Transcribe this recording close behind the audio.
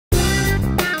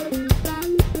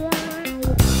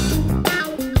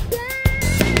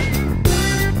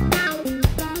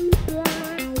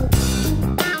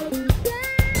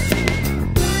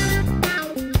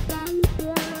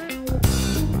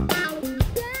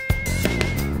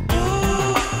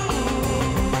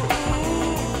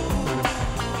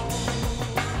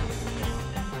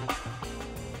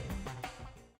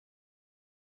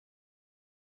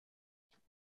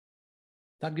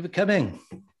Thank you for coming.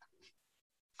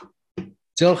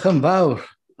 Diolch yn fawr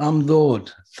am ddod.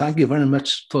 Thank you very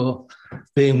much for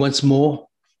being once more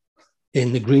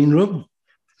in the green room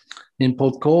in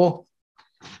Porthcawl,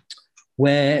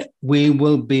 where we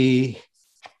will be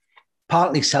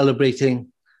partly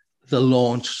celebrating the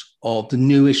launch of the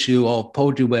new issue of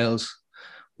Poetry Wales,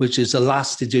 which is the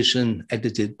last edition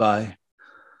edited by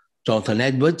Jonathan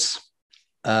Edwards.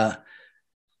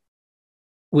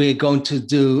 We're going to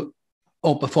do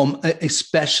or perform a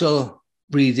special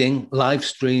reading, live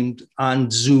streamed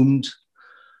and zoomed,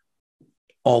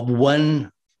 of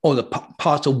one, or the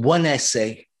part of one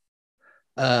essay,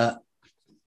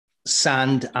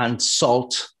 Sand and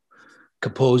Salt,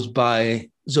 composed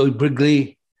by Zoë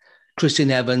Brigley, Kris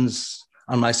Evans,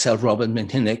 and myself, Robert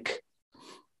Minhinnick.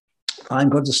 I'm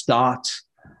going to start,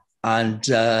 and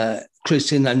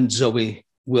Kris and Zoë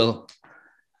will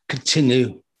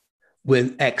continue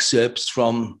with excerpts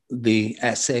from the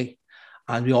essay.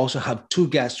 And we also have two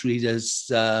guest readers,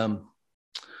 Laura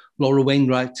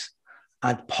Wainwright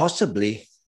and possibly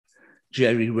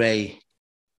Gerry Rae.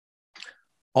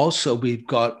 Also, we've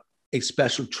got a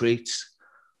special treat.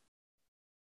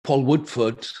 Paul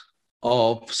Woodford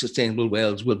of Sustainable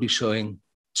Wales will be showing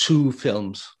two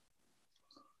films.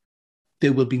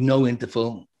 There will be no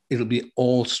interval. It'll be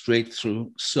all straight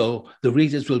through. So the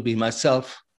readers will be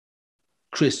myself,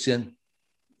 Christian,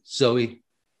 Zoe,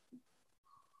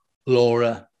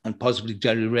 Laura, and possibly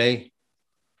Gerry Rae,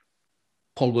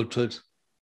 Paul Woodford,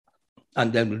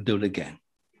 and then we'll do it again.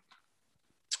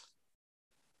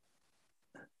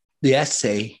 The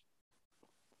essay,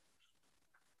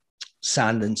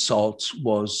 Sand and Salt,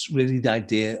 was really the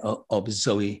idea of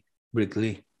Zoë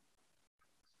Brigley.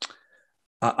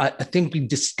 I think we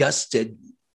discussed it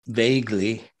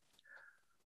vaguely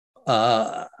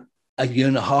a year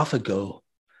and a half ago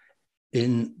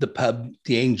in the pub,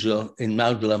 The Angel in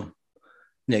Mowdlam,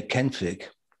 near Kenfig.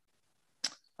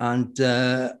 And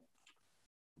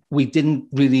we didn't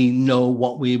really know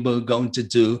what we were going to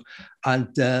do. And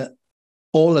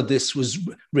all of this was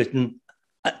written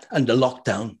under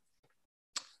lockdown.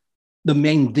 The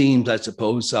main themes, I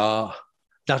suppose, are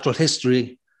natural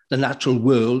history, the natural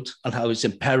world and how it's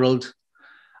imperiled,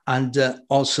 and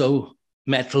also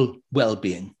mental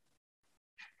well-being.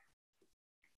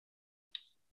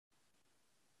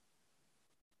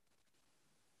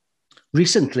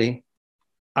 Recently,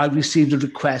 I received a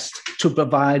request to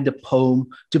provide a poem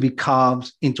to be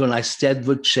carved into an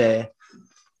Eisteddfod chair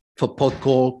for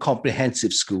Porthcawl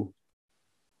Comprehensive School.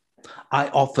 I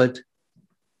offered,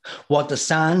 what the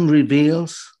sand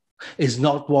reveals is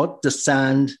not what the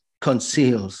sand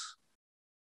conceals.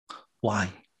 Why?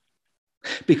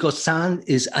 Because sand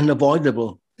is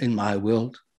unavoidable in my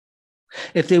world.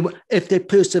 If they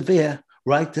persevere,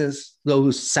 writers,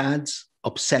 those sads,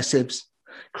 obsessives,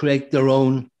 create their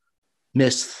own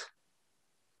myth.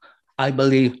 I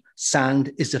believe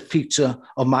sand is a feature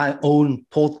of my own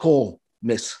Porthcawl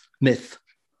myth.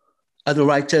 Other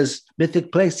writers'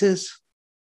 mythic places,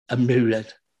 a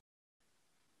myriad.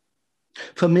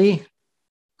 For me,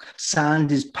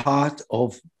 sand is part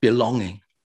of belonging,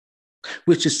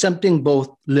 which is something both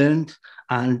learned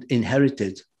and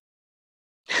inherited.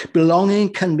 Belonging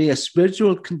can be a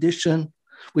spiritual condition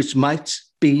which might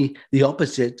be the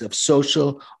opposite of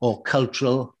social or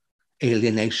cultural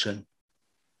alienation,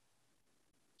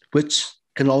 which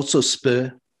can also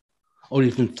spur or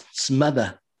even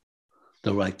smother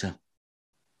the writer.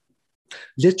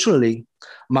 Literally,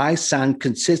 my sand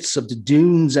consists of the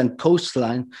dunes and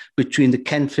coastline between the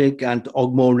Kenfig and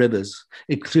Ogmore rivers,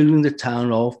 including the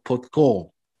town of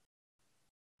Porthcawl.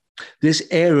 This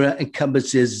area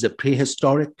encompasses the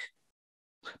prehistoric,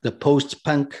 the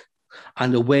post-punk,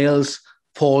 and the Wales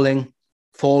fallen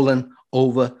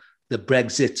over the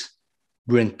Brexit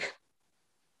brink.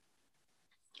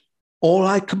 All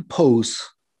I compose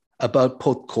about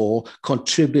Porthcawl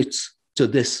contributes to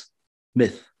this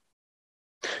myth.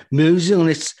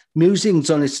 Musings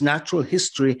on its natural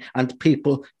history and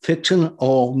people, fiction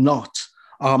or not,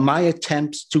 are my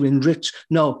attempts to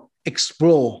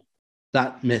explore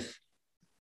that myth.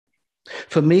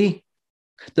 For me,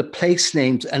 the place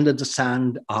names under the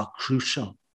sand are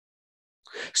crucial.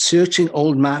 Searching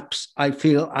old maps, I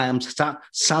feel I am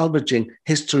salvaging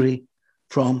history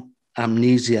from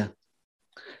amnesia.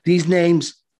 These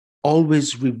names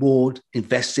always reward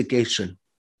investigation,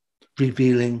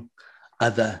 revealing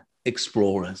other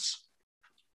explorers.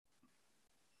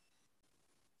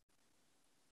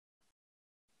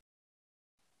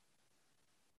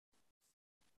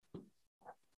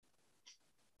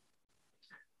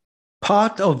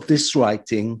 Part of this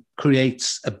writing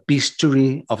creates a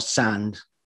bestiary of sand,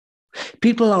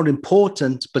 People are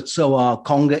important, but so are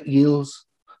conger eels,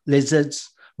 lizards,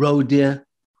 roe deer,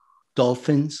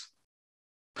 dolphins.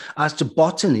 As to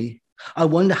botany, I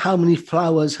wonder how many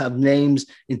flowers have names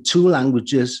in 2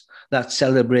 languages that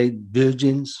celebrate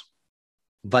virgins,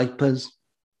 vipers,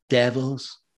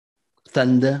 devils,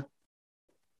 thunder.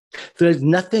 There is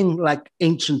nothing like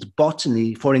ancient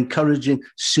botany for encouraging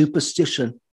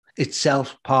superstition,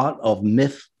 itself part of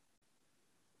myth.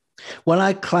 When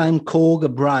I climbed Cwrg y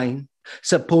Bryn,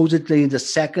 supposedly the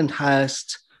 2nd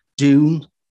highest dune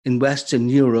in Western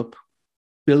Europe,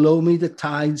 below me the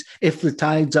tides, if the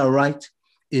tides are right,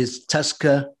 is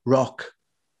Tusker Rock.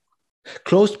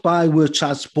 Close by were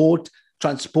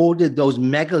transported those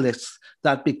megaliths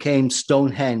that became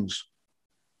Stonehenge.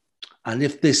 And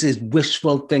if this is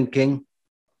wishful thinking,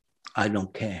 I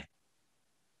don't care.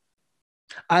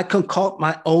 I concoct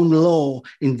my own law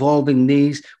involving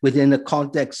these within the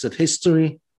context of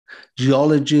history,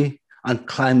 geology, and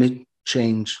climate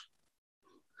change.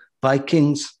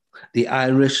 Vikings, the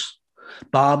Irish,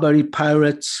 Barbary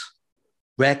pirates,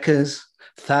 wreckers,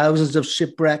 thousands of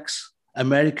shipwrecks,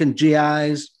 American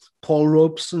GIs, Paul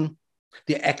Robeson,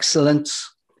 the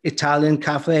excellence, Italian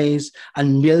cafes,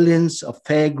 and millions of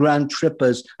fairground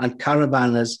trippers and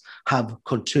caravanners have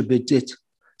contributed,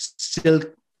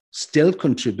 still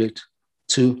contribute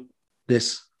to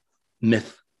this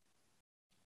myth.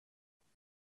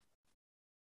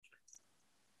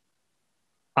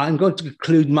 I'm going to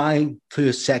conclude my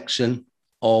first section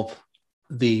of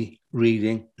the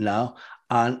reading now.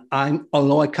 And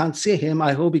although I can't see him,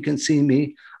 I hope he can see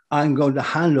me. I'm going to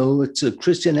hand over to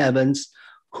Kris Evans,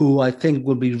 who I think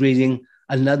will be reading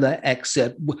another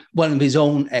excerpt, one of his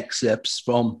own excerpts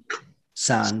from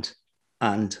Sand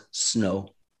and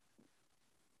Snow.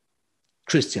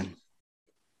 Christian.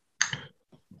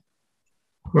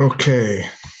 Okay.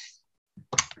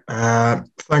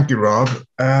 Thank you, Rob.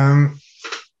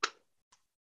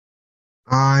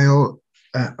 I'll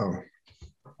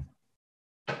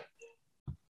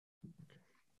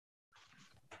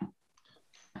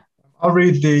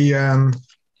read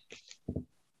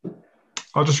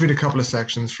I'll just read a couple of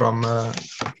sections from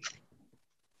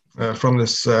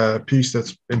this piece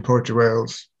that's in Poetry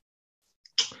Wales.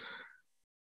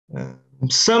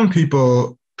 Some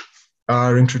people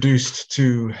are introduced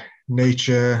to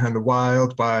nature and the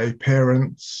wild by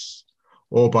parents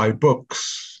or by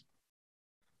books,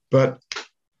 but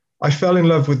I fell in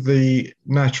love with the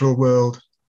natural world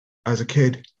as a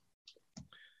kid,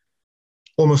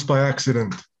 almost by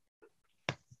accident.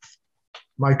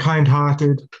 My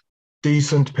kind-hearted,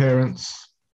 decent parents,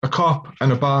 a cop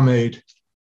and a barmaid,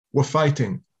 were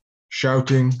fighting,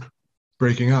 shouting,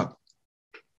 breaking up.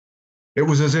 It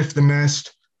was as if the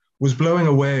nest was blowing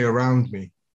away around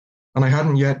me, and I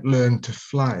hadn't yet learned to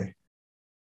fly.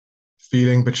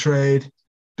 Feeling betrayed,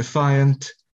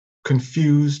 defiant,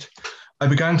 confused, I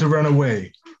began to run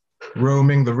away,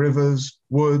 roaming the rivers,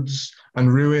 woods,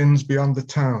 and ruins beyond the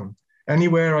town,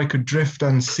 anywhere I could drift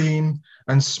unseen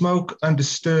and smoke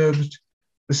undisturbed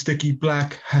the sticky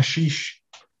black hashish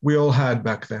we all had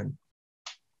back then.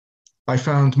 I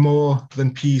found more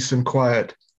than peace and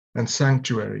quiet and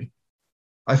sanctuary.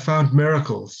 I found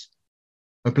miracles,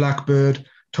 a blackbird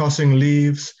tossing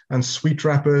leaves and sweet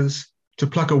wrappers to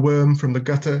pluck a worm from the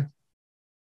gutter,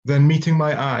 then meeting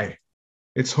my eye,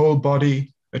 its whole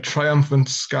body a triumphant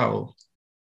scowl.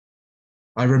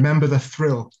 I remember the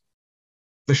thrill,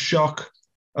 the shock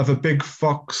of a big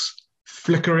fox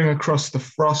flickering across the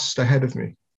frost ahead of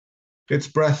me, its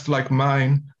breath like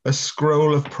mine, a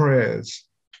scroll of prayers.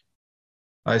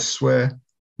 I swear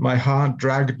my heart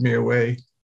dragged me away,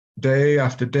 day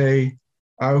after day,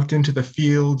 out into the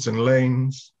fields and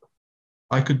lanes.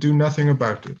 I could do nothing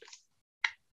about it.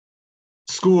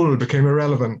 School became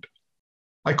irrelevant.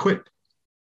 I quit.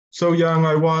 So young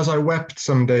I was, I wept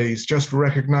some days, just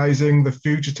recognizing the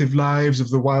fugitive lives of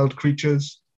the wild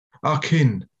creatures, our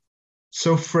kin,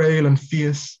 so frail and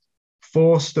fierce,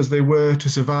 forced as they were to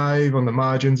survive on the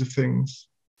margins of things.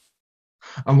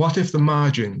 And what if the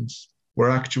margins were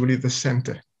actually the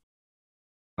center?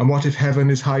 And what if heaven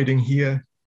is hiding here,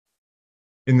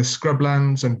 in the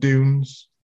scrublands and dunes,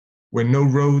 where no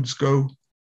roads go?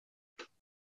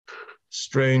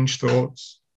 Strange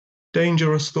thoughts,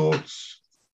 dangerous thoughts,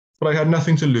 but I had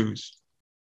nothing to lose.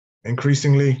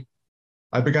 Increasingly,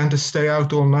 I began to stay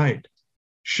out all night,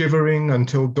 shivering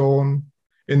until dawn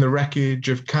in the wreckage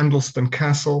of Candleston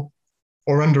Castle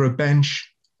or under a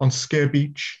bench on Scare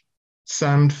Beach,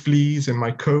 sand fleas in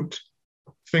my coat,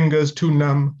 fingers too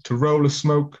numb to roll a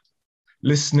smoke,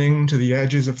 listening to the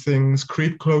edges of things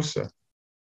creep closer,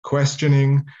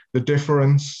 questioning the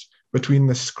difference between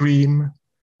the scream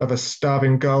of a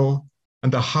starving gull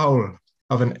and the howl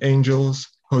of an angel's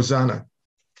hosanna.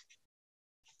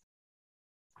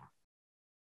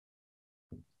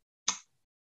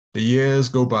 The years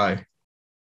go by,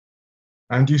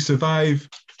 and you survive,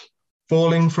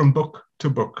 falling from book to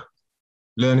book,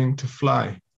 learning to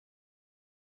fly,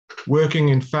 working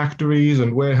in factories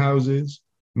and warehouses,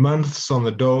 months on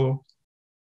the dole,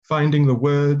 finding the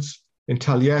words in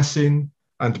Taliesin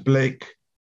and Blake,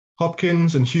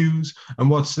 Hopkins and Hughes, and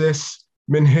what's this?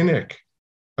 Minhinnick,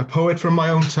 a poet from my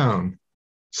own town.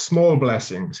 Small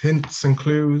blessings, hints and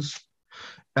clues.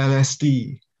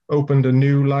 LSD opened a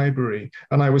new library,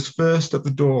 and I was first at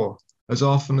the door as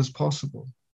often as possible.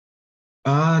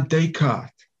 Ah,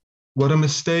 Descartes, what a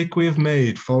mistake we have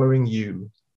made following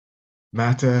you.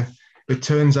 Matter, it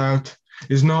turns out,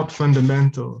 is not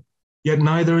fundamental, yet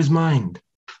neither is mind.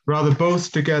 Rather,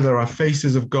 both together are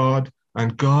faces of God,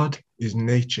 and God is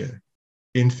nature,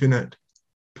 infinite,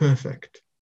 perfect.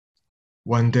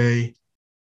 One day,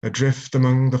 adrift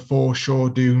among the foreshore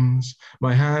dunes,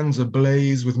 my hands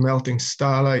ablaze with melting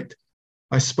starlight,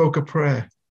 I spoke a prayer.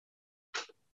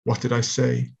 What did I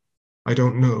say? I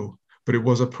don't know, but it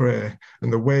was a prayer,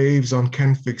 and the waves on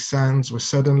Kenfig sands were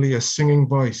suddenly a singing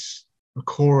voice, a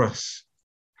chorus.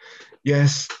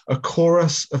 Yes, a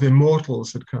chorus of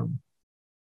immortals had come.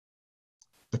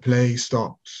 The play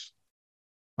stops.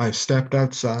 I've stepped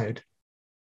outside.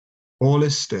 All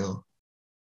is still.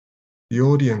 The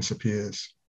audience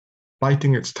appears,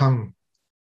 biting its tongue,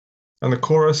 and the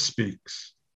chorus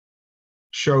speaks.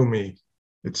 Show me,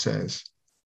 it says.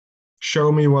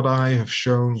 Show me what I have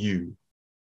shown you.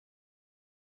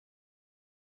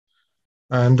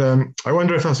 And I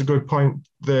wonder if that's a good point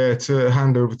there to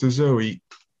hand over to Zoe.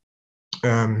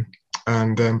 And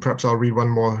perhaps I'll read one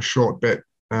more short bit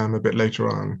a bit later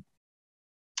on.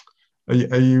 Are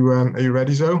you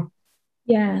ready, Zoe?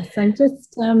 Yes, I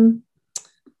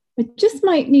just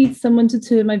might need someone to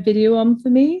turn my video on for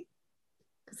me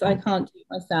because I can't do it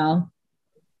myself.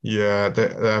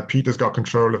 Yeah, Peter's got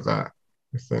control of that,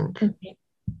 I think. Okay.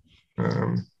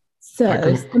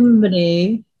 So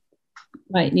somebody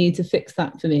might need to fix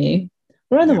that for me,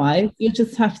 or otherwise you'll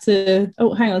just have to.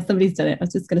 Oh, hang on, somebody's done it. I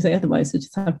was just going to say otherwise, you'll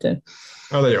just have to.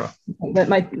 Oh, there you are.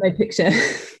 My picture.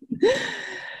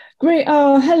 Great.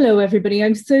 Oh, hello, everybody.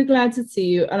 I'm so glad to see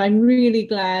you. And I'm really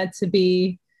glad to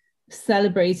be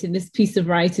celebrating this piece of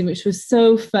writing, which was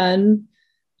so fun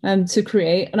to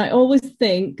create. And I always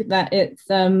think that it's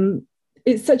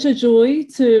such a joy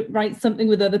to write something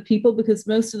with other people because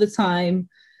most of the time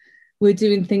we're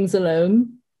doing things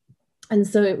alone. And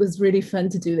so it was really fun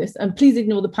to do this. And please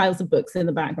ignore the piles of books in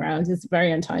the background. It's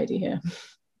very untidy here.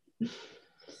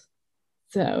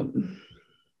 So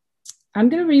I'm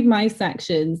going to read my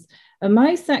sections, and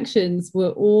my sections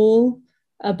were all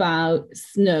about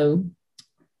snow.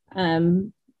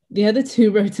 The other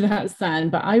two wrote about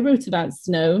sand, but I wrote about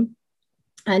snow,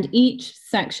 and each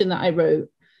section that I wrote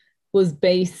was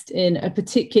based in a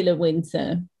particular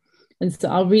winter. And so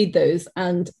I'll read those.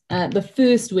 And the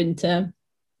first winter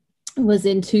was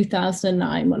in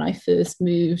 2009 when I first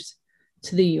moved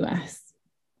to the US.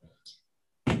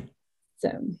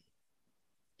 So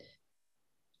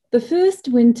the first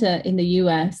winter in the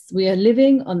US, we are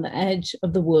living on the edge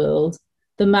of the world,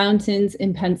 the mountains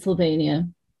in Pennsylvania.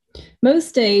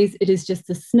 Most days it is just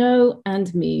the snow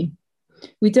and me.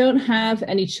 We don't have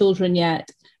any children yet,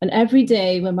 and every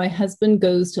day when my husband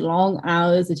goes to long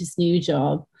hours at his new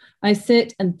job, I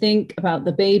sit and think about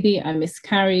the baby I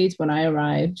miscarried when I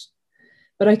arrived.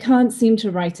 But I can't seem to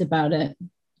write about it.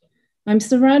 I'm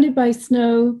surrounded by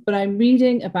snow, but I'm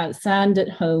reading about sand at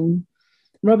home.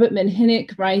 Robert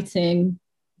Minhinnick writing,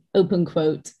 open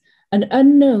quote, an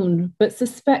unknown but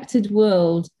suspected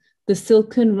world, the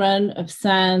silken run of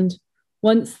sand,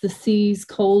 once the sea's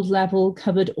cold level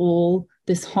covered all,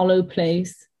 this hollow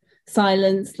place,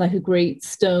 silence like a great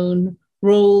stone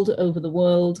rolled over the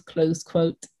world, close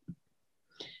quote.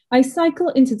 I cycle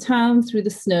into town through the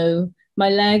snow, my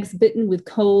legs bitten with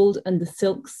cold under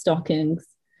silk stockings.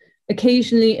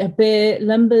 Occasionally, a bear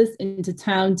lumbers into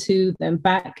town too, then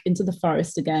back into the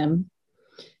forest again.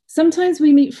 Sometimes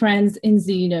we meet friends in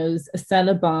Zeno's, a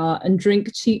cellar bar, and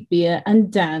drink cheap beer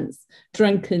and dance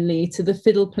drunkenly to the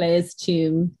fiddle player's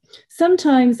tune.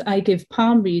 Sometimes I give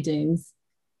palm readings.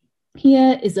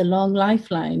 Here is a long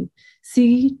lifeline.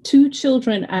 See, 2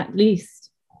 children at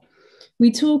least.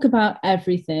 We talk about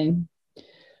everything.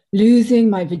 Losing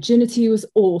my virginity was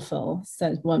awful,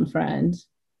 said one friend.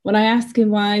 When I ask him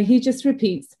why, he just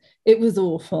repeats, it was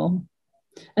awful.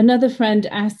 Another friend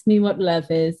asks me what love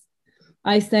is.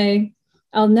 I say,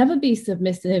 I'll never be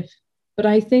submissive, but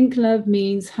I think love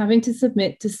means having to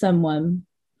submit to someone.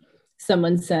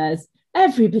 Someone says,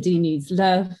 Everybody needs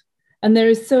love, and there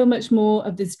is so much more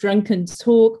of this drunken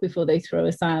talk before they throw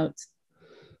us out.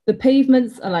 The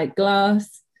pavements are like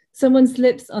glass. Someone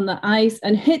slips on the ice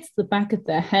and hits the back of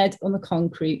their head on the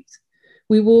concrete.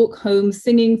 We walk home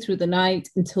singing through the night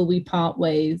until we part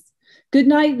ways. Good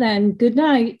night then, good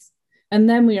night. And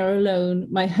then we are alone,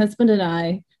 my husband and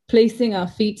I, placing our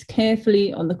feet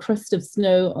carefully on the crust of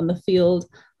snow on the field,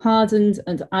 hardened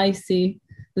and icy,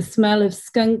 the smell of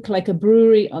skunk like a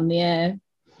brewery on the air.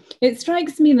 It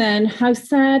strikes me then how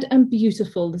sad and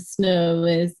beautiful the snow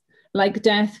is, like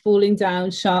death falling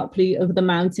down sharply over the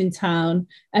mountain town,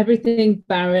 everything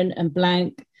barren and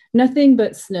blank, nothing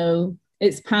but snow,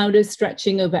 its powder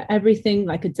stretching over everything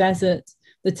like a desert,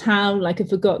 the town like a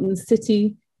forgotten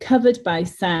city covered by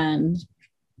sand.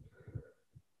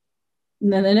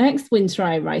 And then the next winter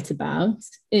I write about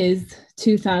is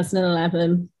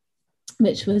 2011,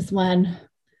 which was when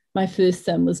my first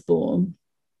son was born.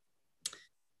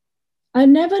 I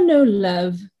never know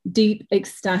love, deep,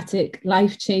 ecstatic,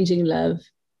 life-changing love,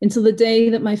 until the day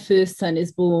that my first son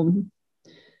is born.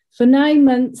 For 9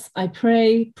 months, I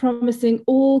pray, promising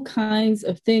all kinds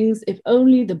of things, if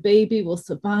only the baby will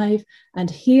survive, and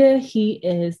here he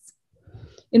is.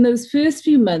 In those first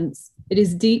few months, it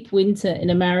is deep winter in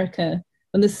America,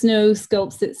 when the snow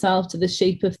sculpts itself to the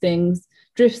shape of things,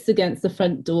 drifts against the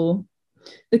front door.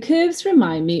 The curves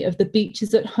remind me of the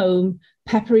beaches at home,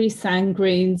 peppery sand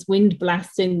grains, wind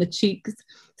blasting the cheeks,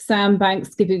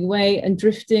 sandbanks giving way and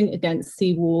drifting against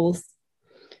sea walls.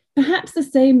 Perhaps the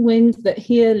same wind that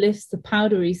here lifts the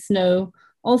powdery snow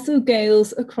also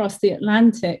gales across the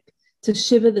Atlantic to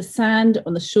shiver the sand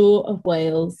on the shore of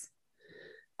Wales.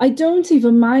 I don't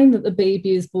even mind that the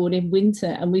baby is born in winter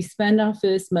and we spend our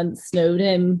first month snowed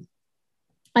in.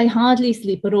 I hardly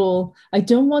sleep at all. I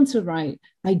don't want to write.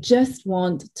 I just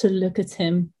want to look at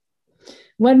him.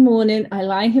 One morning, I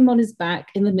lie him on his back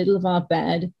in the middle of our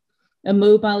bed. A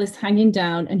mobile is hanging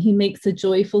down and he makes a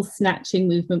joyful snatching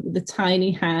movement with a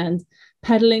tiny hand,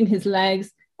 pedaling his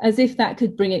legs as if that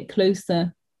could bring it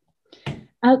closer.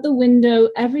 Out the window,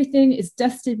 everything is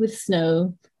dusted with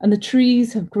snow and the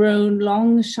trees have grown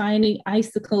long, shiny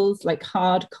icicles like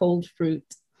hard, cold fruit.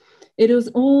 It was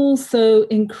all so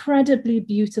incredibly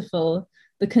beautiful,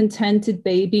 the contented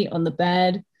baby on the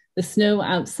bed, the snow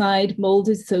outside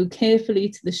molded so carefully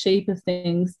to the shape of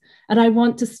things, and I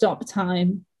want to stop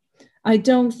time. I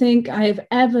don't think I have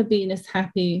ever been as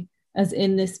happy as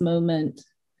in this moment.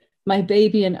 My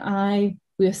baby and I,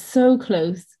 we are so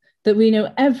close that we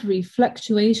know every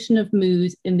fluctuation of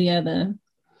mood in the other.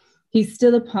 He's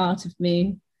still a part of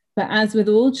me, but as with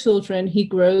all children, he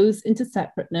grows into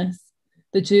separateness,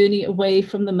 the journey away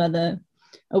from the mother,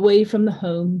 away from the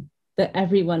home that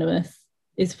every one of us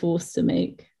is forced to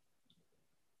make.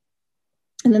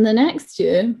 And then the next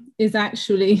year is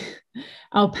actually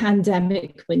our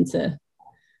pandemic winter.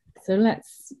 So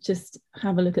let's just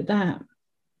have a look at that.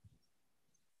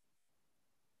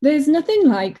 There's nothing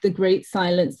like the great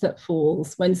silence that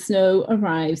falls when snow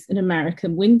arrives in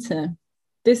American winter.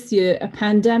 This year, a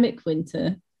pandemic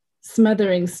winter,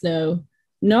 smothering snow,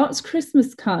 not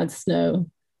Christmas card snow,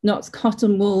 not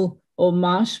cotton wool or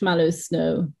marshmallow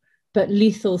snow, but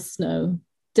lethal snow,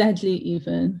 deadly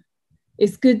even.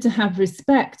 It's good to have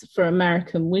respect for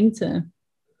American winter.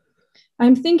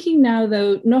 I'm thinking now,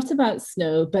 though, not about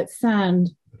snow, but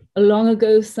sand. A long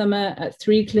ago summer at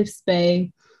Three Cliffs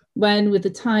Bay, when, with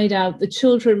the tide out, the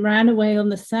children ran away on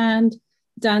the sand,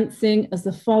 dancing as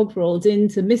the fog rolled in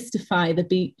to mystify the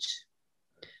beach.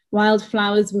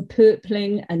 Wildflowers were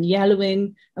purpling and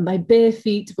yellowing, and my bare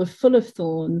feet were full of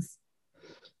thorns.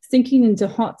 Sinking into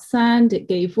hot sand, it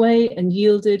gave way and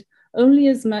yielded only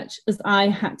as much as I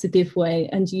had to give way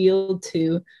and yield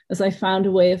to as I found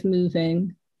a way of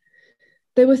moving.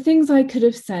 There were things I could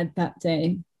have said that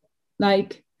day,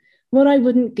 like what I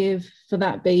wouldn't give for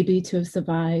that baby to have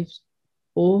survived,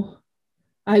 or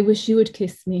I wish you would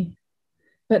kiss me.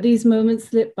 But these moments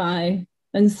slip by,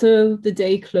 and so the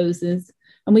day closes,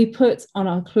 and we put on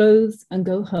our clothes and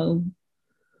go home.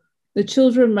 The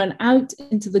children run out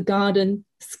into the garden,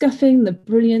 scuffing the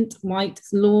brilliant white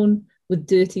lawn with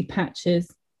dirty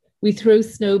patches. We throw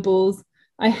snowballs.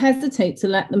 I hesitate to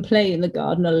let them play in the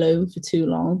garden alone for too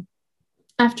long.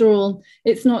 After all,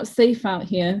 it's not safe out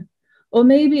here. Or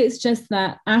maybe it's just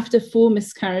that after 4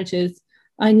 miscarriages,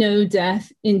 I know death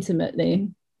intimately.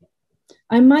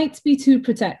 I might be too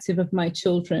protective of my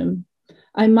children.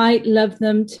 I might love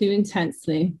them too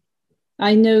intensely.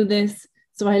 I know this,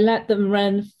 so I let them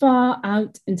run far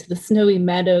out into the snowy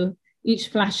meadow, each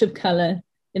flash of color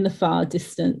in the far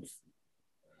distance.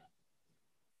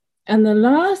 And the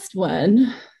last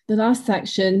one The last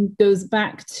section goes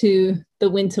back to the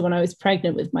winter when I was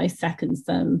pregnant with my second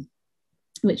son,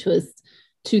 which was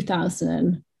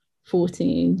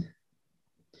 2014.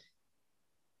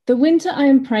 The winter I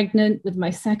am pregnant with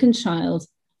my second child,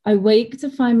 I wake to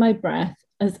find my breath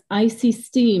as icy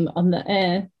steam on the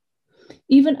air.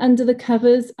 Even under the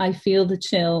covers, I feel the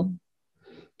chill.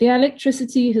 The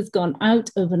electricity has gone out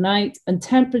overnight and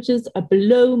temperatures are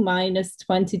below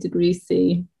 -20 degrees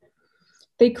C.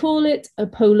 They call it a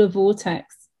polar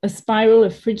vortex, a spiral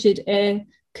of frigid air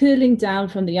curling down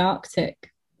from the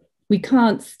Arctic. We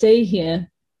can't stay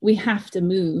here. We have to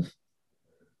move.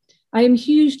 I am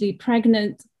hugely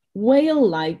pregnant.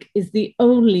 Whale-like is the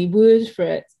only word for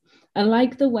it. And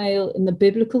like the whale in the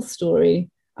biblical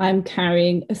story, I'm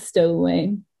carrying a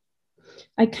stowaway.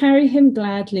 I carry him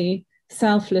gladly,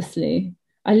 selflessly.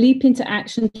 I leap into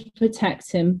action to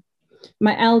protect him.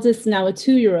 My eldest, now a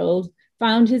 2-year-old,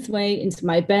 found his way into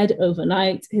my bed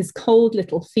overnight, his cold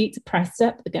little feet pressed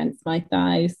up against my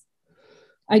thighs.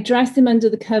 I dress him under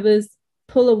the covers,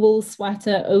 pull a wool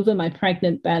sweater over my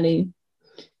pregnant belly.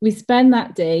 We spend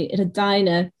that day in a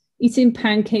diner, eating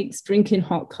pancakes, drinking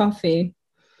hot coffee.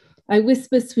 I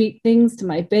whisper sweet things to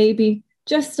my baby,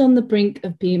 just on the brink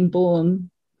of being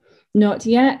born. Not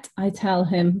yet, I tell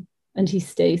him, and he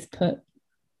stays put.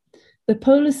 The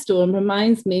polar storm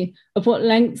reminds me of what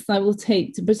lengths I will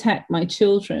take to protect my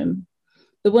children.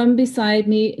 The one beside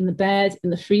me in the bed in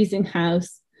the freezing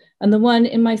house, and the one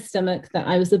in my stomach that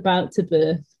I was about to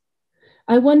birth.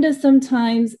 I wonder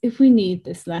sometimes if we need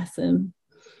this lesson.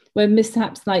 When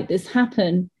mishaps like this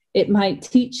happen, it might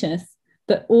teach us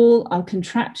that all our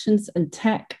contraptions and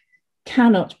tech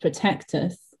cannot protect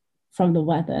us from the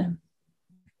weather.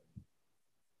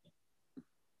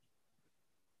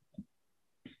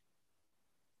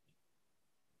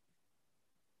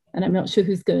 And I'm not sure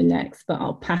who's going next, but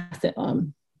I'll pass it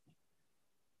on.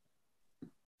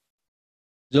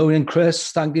 Zoe and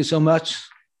Kris, thank you so much.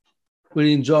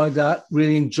 Really enjoyed that,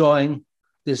 really enjoying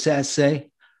this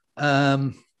essay.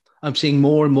 I'm seeing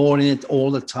more and more in it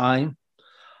all the time.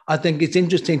 I think it's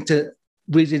interesting to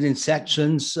read it in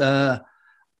sections,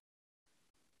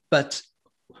 but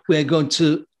we're going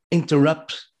to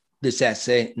interrupt this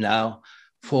essay now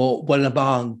for one of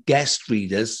our guest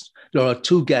readers. There are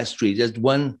 2 guest readers.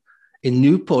 One in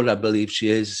Newport, I believe she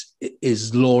is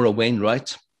Laura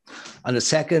Wainwright. And the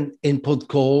second input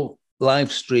call,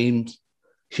 live streamed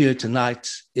here tonight,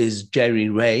 is Gerry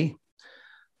Rae.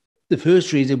 The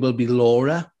first reader will be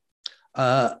Laura.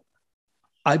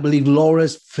 I believe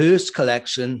Laura's first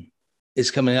collection is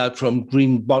coming out from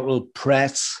Green Bottle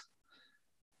Press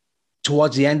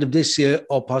towards the end of this year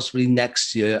or possibly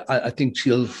next year. I think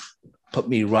she'll put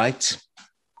me right.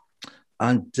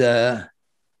 And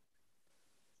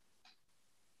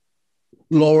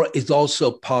Laura is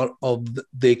also part of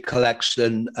the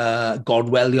collection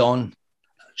Godwellion,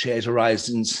 Shared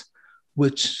Horizons,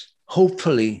 which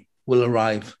hopefully will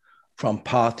arrive from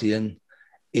Parthian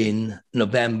in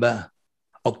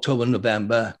October,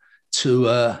 November, to,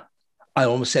 I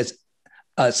almost said,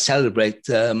 celebrate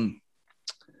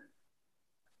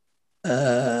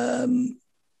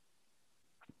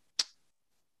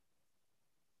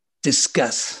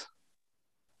discuss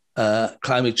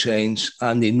climate change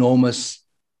and the enormous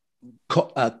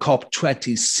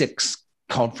COP26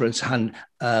 conference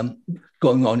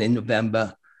going on in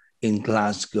November in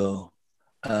Glasgow.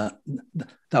 That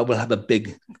will have a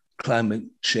big climate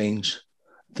change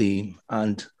theme,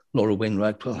 and Laura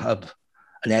Wainwright will have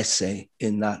an essay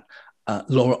in that.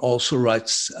 Laura also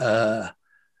writes the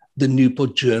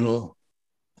Newport Journal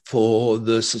for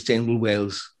the Sustainable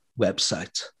Wales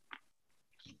website.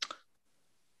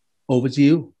 Over to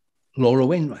you, Laura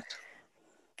Wainwright.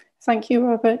 Thank you,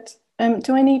 Robert.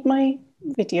 Do I need my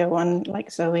video on,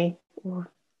 like Zoe? Or...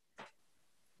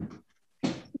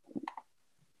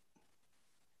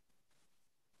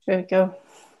 There we go.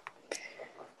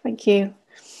 Thank you.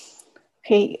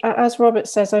 Okay, as Robert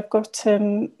says, I've got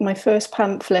my first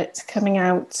pamphlet coming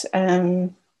out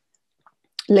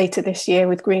later this year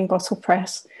with Green Bottle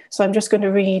Press. So I'm just going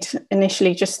to read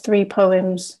initially just 3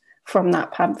 poems from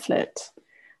that pamphlet.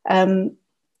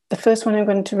 The first one I'm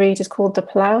going to read is called The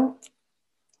Plough.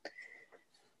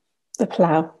 The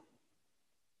Plough.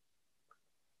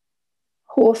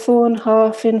 Hawthorn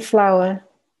half in flower,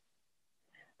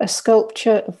 a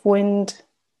sculpture of wind,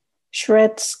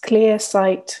 shreds clear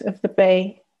sight of the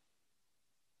bay.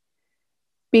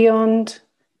 Beyond,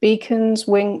 beacons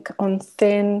wink on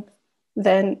thin,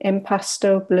 then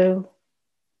impasto blue.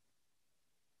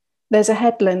 There's a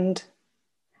headland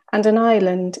and an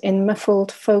island in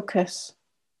muffled focus.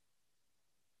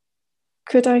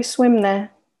 Could I swim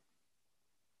there?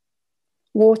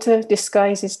 Water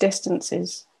disguises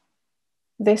distances.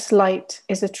 This light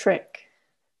is a trick.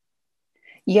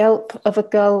 Yelp of a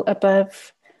gull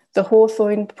above, the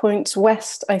hawthorn points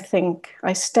west, I think.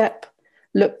 I step,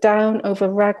 look down over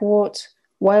ragwort,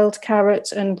 wild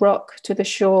carrot and rock to the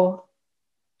shore.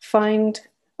 Find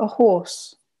a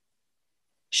horse.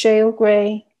 Shale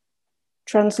grey,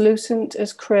 translucent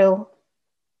as krill,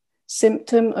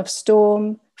 symptom of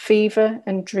storm, fever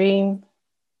and dream,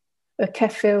 a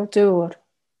keffil dur.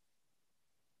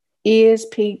 Ears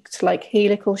peaked like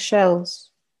helical shells,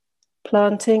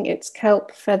 planting its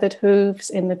kelp-feathered hooves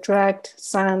in the dragged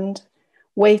sand,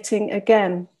 waiting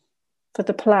again for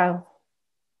the plough.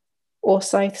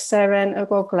 Orsaith seren y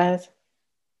gogledd,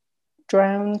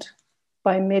 drowned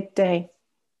by midday.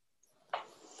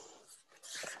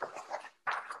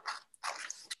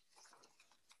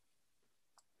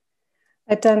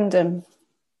 Addendum.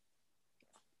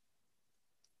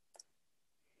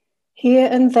 Here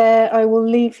and there I will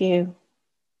leave you,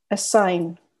 a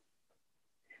sign,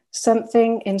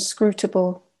 something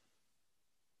inscrutable,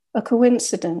 a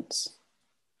coincidence,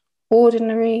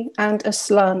 ordinary and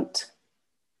aslant,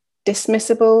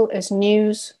 dismissible as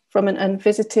news from an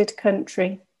unvisited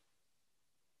country.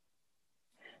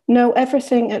 No,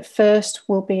 everything at first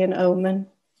will be an omen,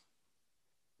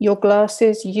 your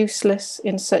glasses useless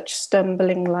in such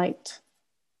stumbling light.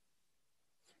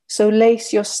 So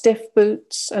lace your stiff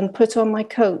boots and put on my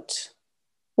coat,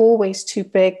 always too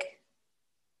big,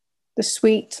 the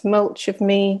sweet mulch of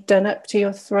me done up to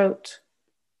your throat.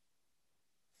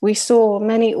 We saw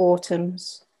many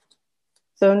autumns,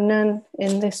 though none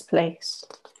in this place.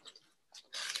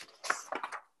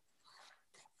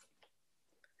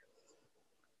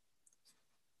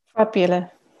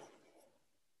 Fabula.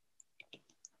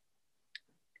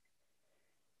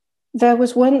 There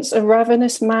was once a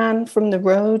ravenous man from the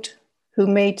road who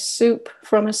made soup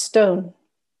from a stone.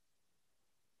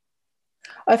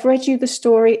 I've read you the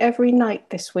story every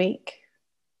night this week.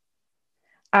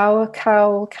 Our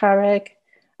cowl carreg,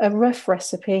 a rough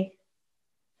recipe,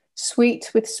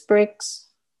 sweet with sprigs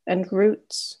and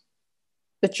roots,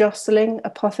 the jostling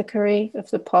apothecary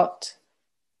of the pot.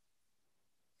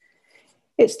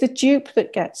 It's the dupe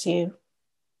that gets you,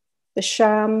 the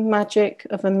sham magic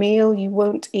of a meal you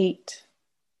won't eat,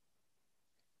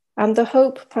 and the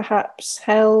hope perhaps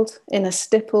held in a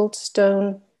stippled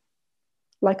stone,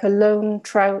 like a lone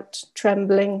trout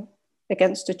trembling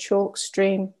against a chalk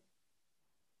stream.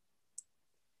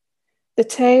 The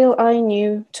tale I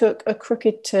knew took a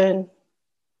crooked turn,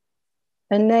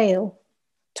 a nail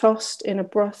tossed in a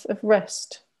broth of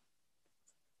rust.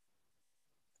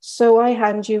 So I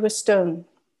hand you a stone,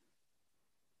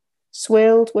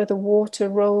 swilled where the water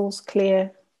rolls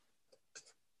clear,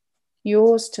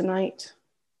 yours tonight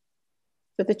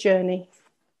for the journey.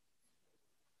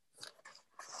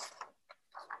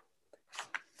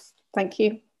 Thank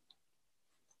you.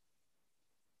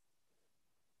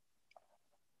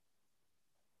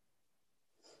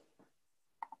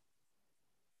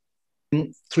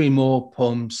 Three more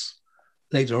poems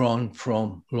later on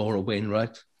from Laura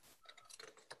Wainwright.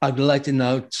 I'm delighted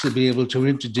now to be able to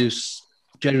introduce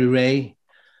Gerry Rae,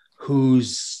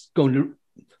 who's going to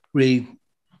read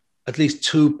at least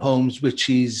two poems, which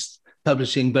he's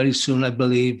publishing very soon, I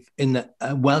believe, in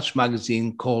a Welsh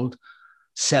magazine called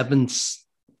Seven's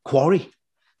Quarry.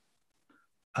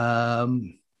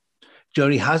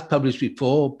 Gerry has published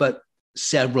before, but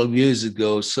several years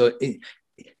ago. So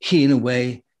he, in a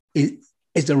way,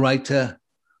 is a writer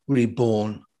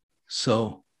reborn.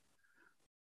 So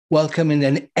welcome in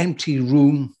an empty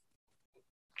room,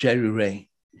 Gerry Rae.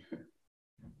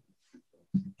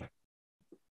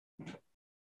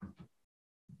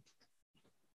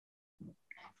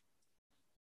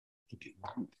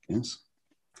 Yes.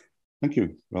 Thank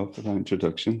you, Rob, for that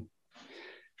introduction.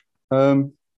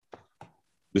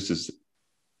 This is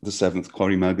the Seventh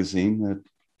Quarry magazine that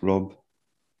Rob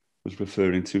was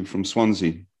referring to from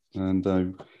Swansea. And I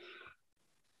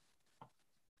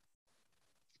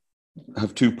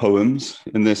have two poems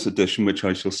in this edition, which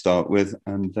I shall start with,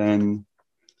 and then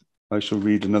I shall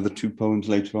read another two poems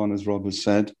later on, as Rob has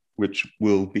said, which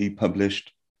will be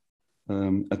published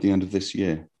at the end of this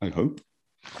year, I hope.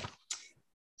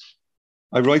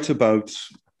 I write about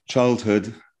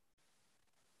childhood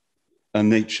and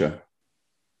nature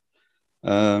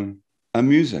and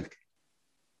music.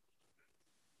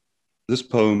 This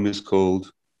poem is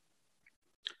called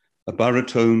A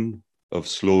Baritone of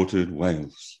Slaughtered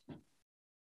Whales.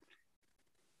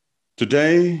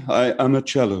 Today I am a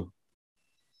cello,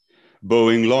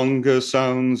 bowing longer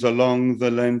sounds along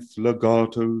the length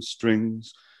legato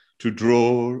strings to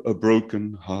draw a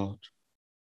broken heart,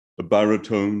 a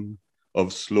baritone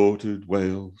of slaughtered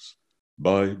whales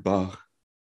by Bach.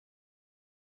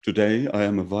 Today I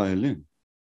am a violin,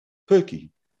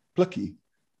 perky, plucky,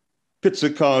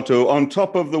 pizzicato on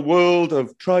top of the world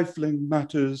of trifling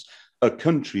matters, a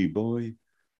country boy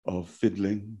of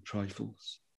fiddling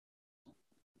trifles.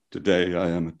 Today I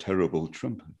am a terrible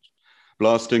trumpet,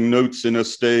 blasting notes in a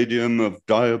stadium of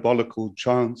diabolical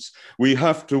chance. We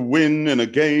have to win in a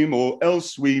game or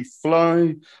else we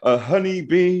fly a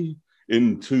honeybee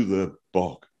into the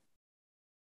bog.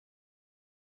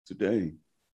 Today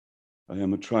I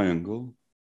am a triangle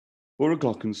or a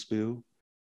glockenspiel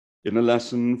in a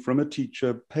lesson from a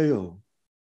teacher pale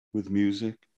with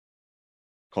music,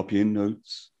 copying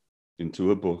notes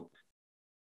into a book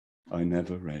I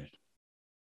never read.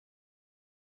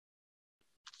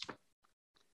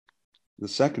 The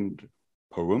second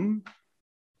poem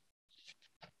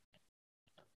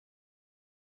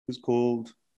is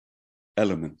called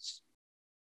Elements.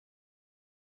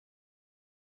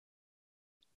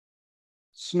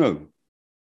 Snow.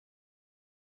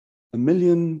 A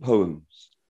million poems,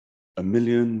 a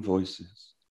million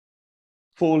voices,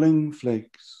 falling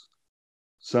flakes.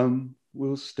 Some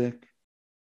will stick,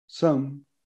 some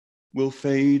will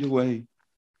fade away.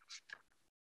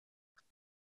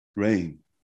 Rain.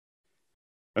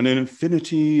 An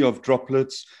infinity of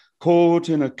droplets caught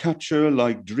in a catcher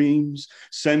like dreams,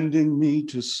 sending me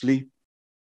to sleep,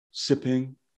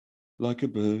 sipping like a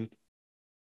bird.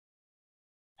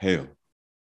 Hail.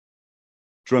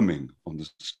 Drumming on the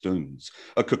stones,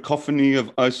 a cacophony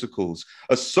of icicles,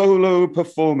 a solo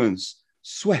performance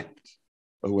swept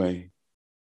away.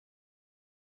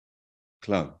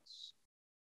 Clouds,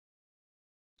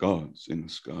 gods in the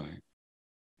sky,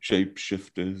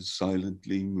 shapeshifters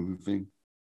silently moving.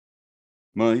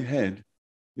 My head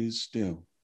is still.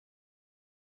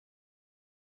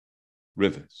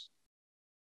 Rivers.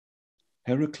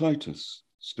 Heraclitus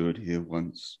stood here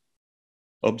once,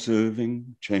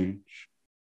 observing change,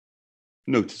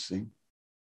 noticing.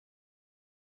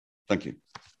 Thank you.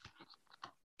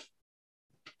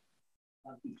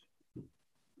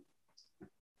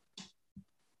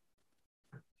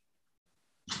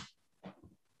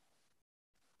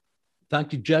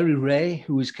 Thank you, Gerry Rae,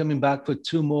 who is coming back for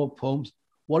 2 more poems.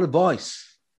 What a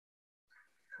voice.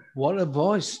 What a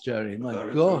voice, Gerry. My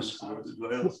gosh.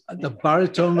 The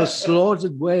baritone of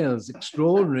slaughtered whales.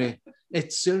 Extraordinary.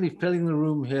 It's certainly filling the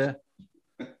room here.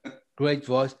 Great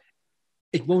voice.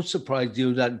 It won't surprise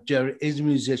you that Gerry is a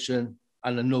musician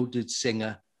and a noted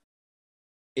singer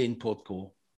in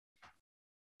Porthcawl.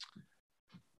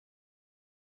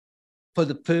 For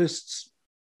the first,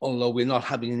 although we're not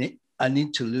having an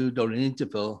interlude or an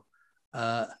interval,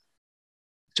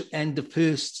 to end the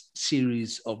first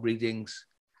series of readings,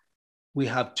 we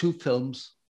have 2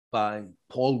 films by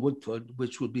Paul Woodford,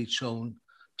 which will be shown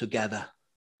together.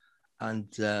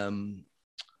 And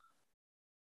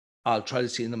I'll try to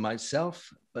see them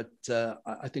myself, but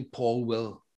I think Paul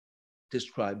will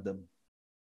describe them.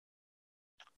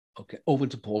 Okay, over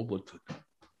to Paul Woodford.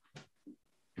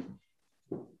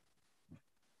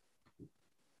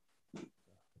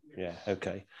 Yeah,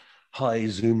 okay. Hi,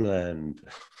 Zoomland.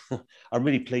 I'm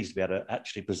really pleased to be able to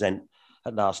actually present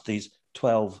at last these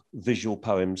 12 visual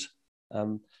poems.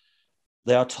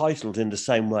 They are titled in the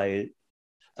same way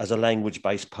as a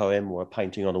language-based poem or a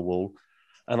painting on a wall,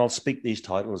 and I'll speak these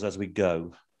titles as we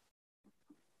go.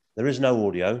 There is no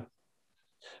audio,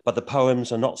 but the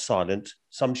poems are not silent.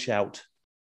 Some shout,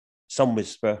 some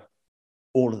whisper,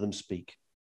 all of them speak.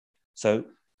 So,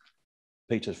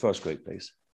 Peter, first group,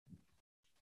 please.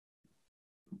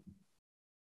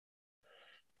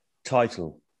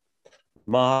 Title,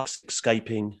 Marx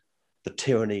Escaping the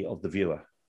Tyranny of the Viewer.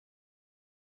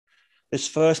 This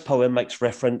first poem makes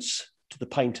reference to the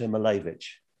painter Malevich.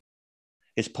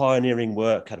 His pioneering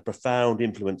work had a profound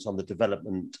influence on the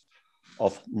development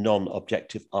of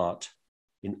non-objective art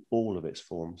in all of its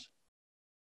forms.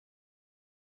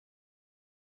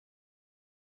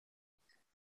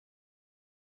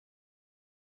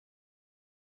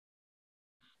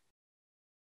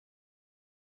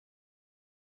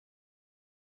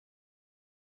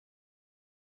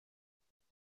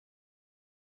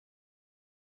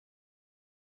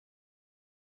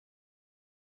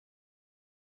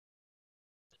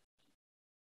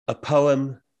 A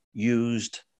poem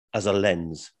used as a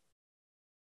lens.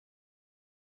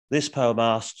 This poem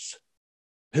asks,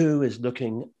 who is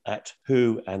looking at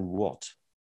who and what?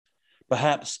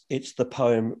 Perhaps it's the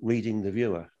poem reading the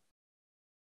viewer.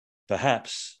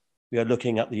 Perhaps we are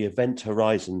looking at the event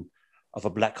horizon of a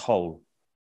black hole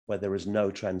where there is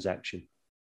no transaction.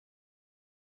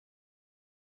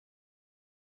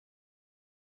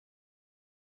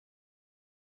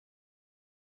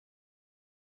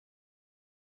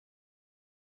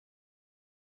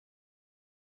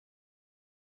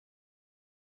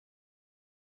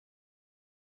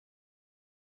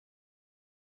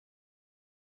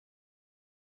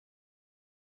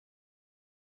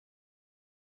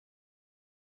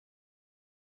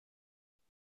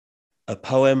 a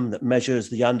poem that measures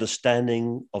the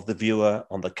understanding of the viewer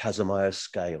on the Casimir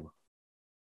scale.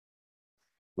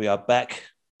 We are back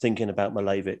thinking about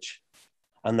Malevich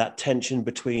and that tension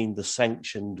between the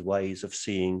sanctioned ways of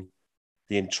seeing,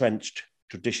 the entrenched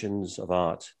traditions of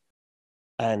art,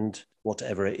 and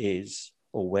whatever it is,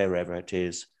 or wherever it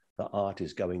is, that art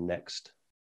is going next.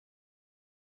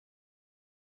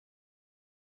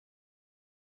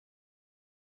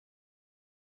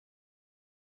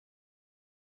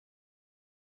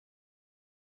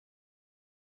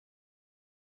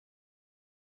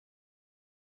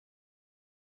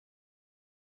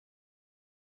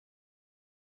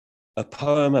 A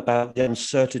poem about the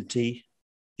uncertainty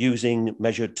using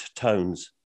measured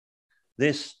tones.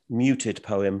 This muted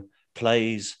poem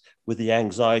plays with the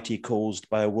anxiety caused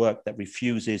by a work that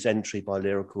refuses entry by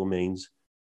lyrical means.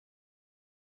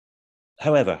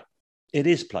 However, it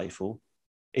is playful.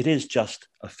 It is just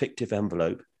a fictive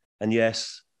envelope. And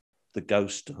yes, the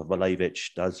ghost of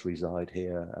Malevich does reside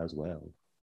here as well.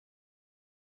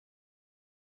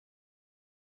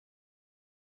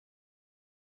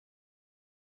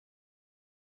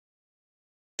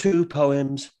 Two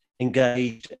poems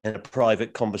engaged in a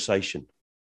private conversation.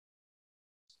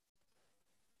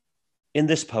 In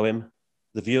this poem,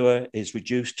 the viewer is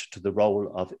reduced to the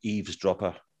role of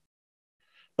eavesdropper.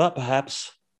 But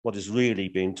perhaps what is really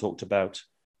being talked about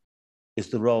is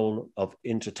the role of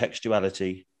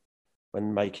intertextuality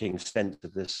when making sense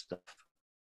of this stuff.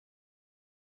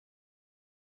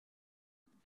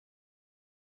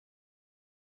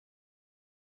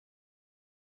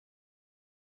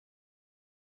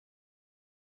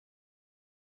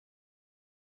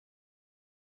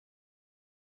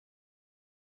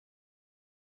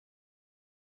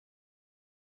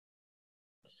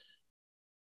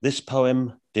 This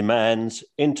poem demands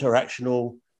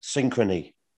interactional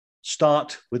synchrony.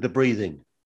 Start with the breathing.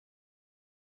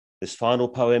 This final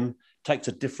poem takes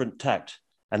a different tact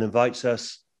and invites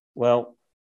us, well,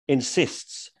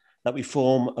 insists that we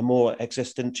form a more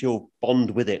existential bond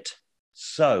with it.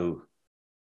 So,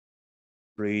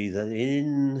 breathe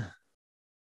in,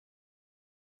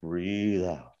 breathe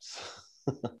out.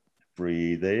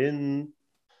 Breathe in.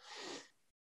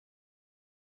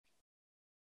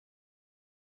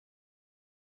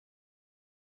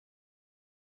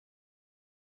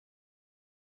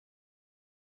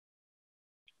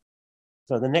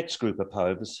 So the next group of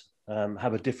poems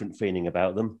have a different feeling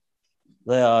about them.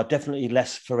 They are definitely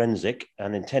less forensic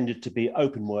and intended to be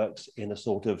open works in a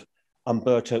sort of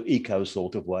Umberto Eco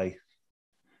sort of way.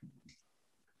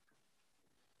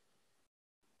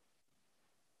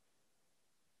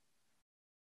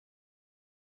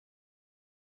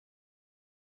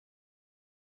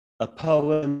 A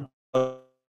poem,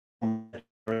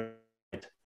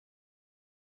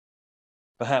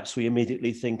 perhaps we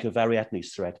immediately think of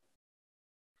Ariadne's thread,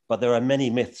 but there are many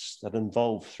myths that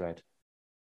involve thread.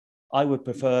 I would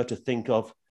prefer to think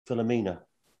of Philomena,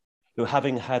 who,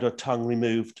 having had her tongue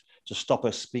removed to stop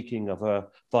her speaking of her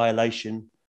violation,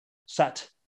 sat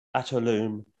at her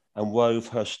loom and wove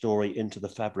her story into the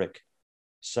fabric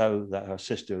so that her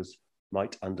sisters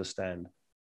might understand.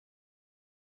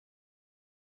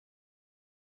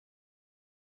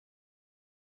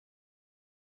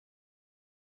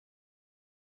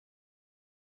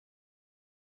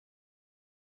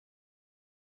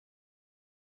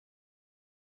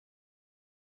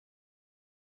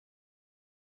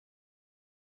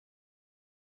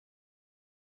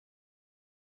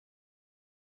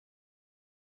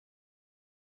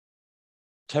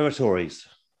 Territories.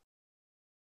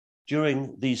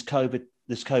 During this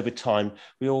COVID time,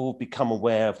 we all become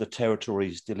aware of the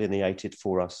territories delineated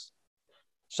for us.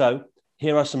 So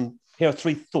here are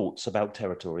three thoughts about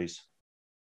territories.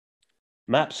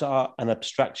 Maps are an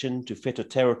abstraction to fit a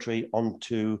territory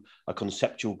onto a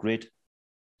conceptual grid.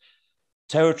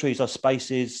 Territories are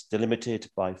spaces delimited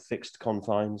by fixed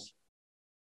confines.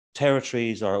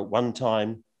 Territories are at one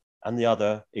time and the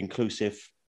other inclusive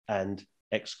and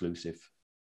exclusive.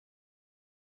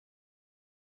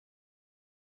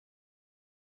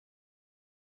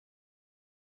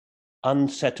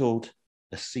 Unsettled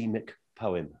asemic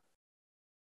poem.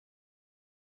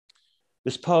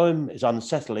 This poem is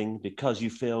unsettling because you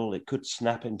feel it could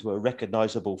snap into a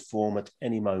recognizable form at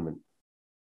any moment.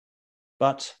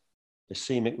 But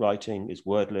asemic writing is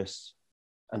wordless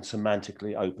and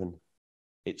semantically open.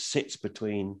 It sits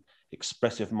between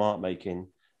expressive mark making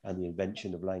and the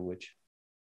invention of language.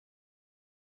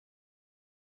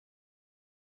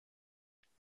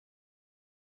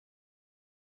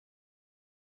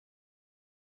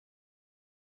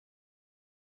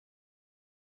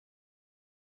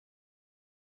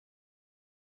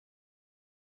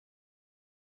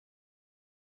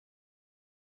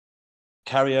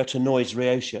 carrier to noise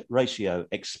ratio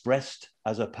expressed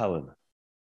as a poem.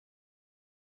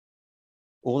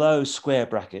 Although square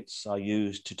brackets are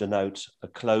used to denote a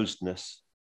closedness,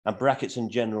 and brackets in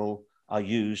general are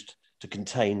used to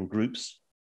contain groups,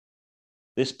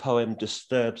 this poem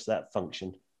disturbs that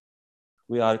function.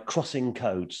 We are crossing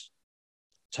codes,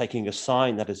 taking a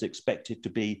sign that is expected to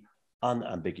be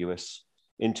unambiguous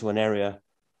into an area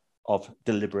of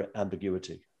deliberate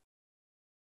ambiguity.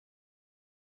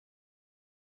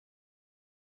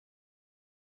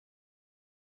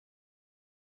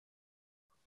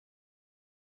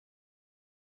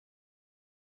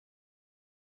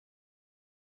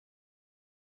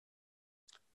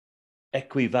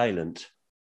 Equivalent,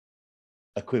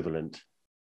 equivalent.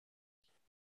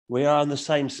 We are in the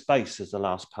same space as the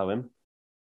last poem.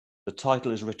 The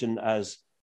title is written as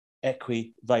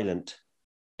equivalent.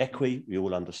 Equi, we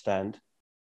all understand.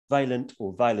 Valent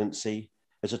or valency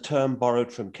is a term borrowed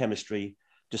from chemistry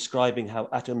describing how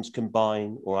atoms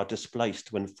combine or are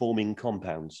displaced when forming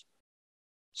compounds.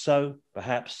 So,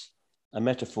 perhaps, a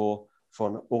metaphor for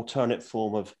an alternate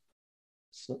form of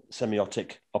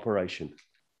semiotic operation.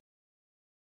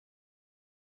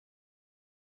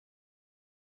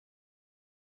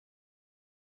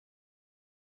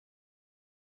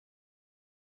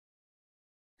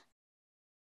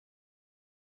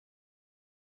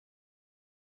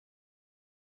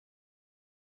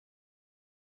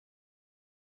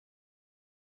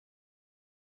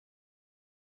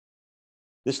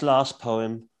 This last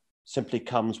poem simply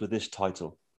comes with this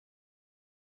title.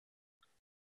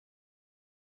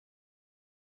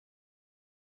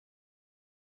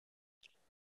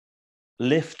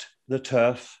 Lift the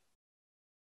turf,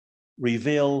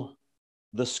 reveal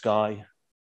the sky,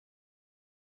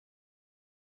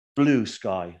 blue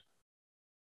sky,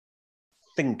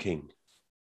 thinking,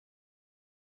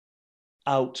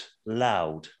 out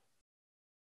loud,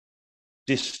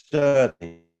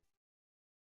 disturbing.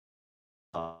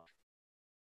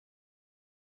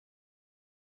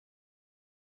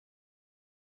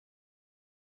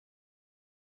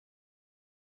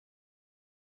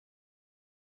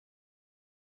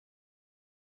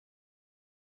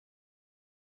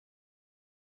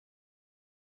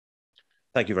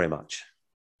 Thank you very much.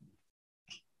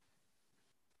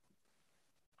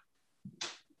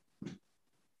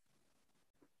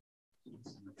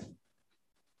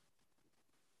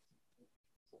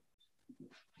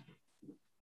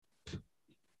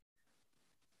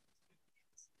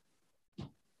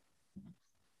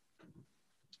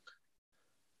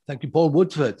 Thank you, Paul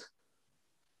Woodford.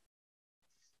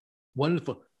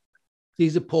 Wonderful.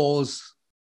 These are Paul's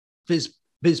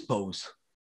VisPos.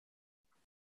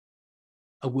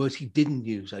 A word he didn't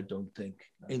use, I don't think,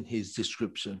 in his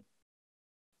description.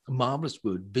 A marvelous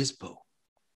word, VisPo.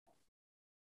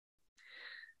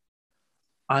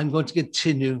 I'm going to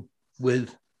continue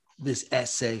with this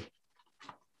essay,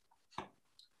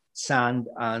 Sand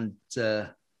and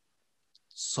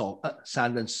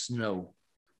Sand and Snow.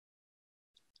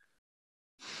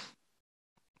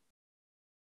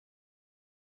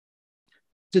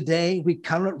 Today, we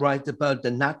cannot write about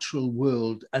the natural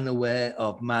world unaware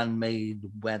of man-made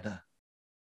weather.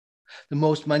 The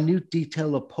most minute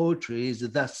detail of poetry is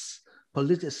thus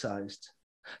politicized.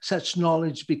 Such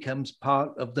knowledge becomes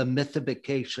part of the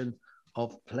mythification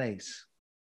of place.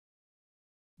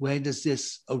 Where does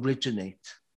this originate?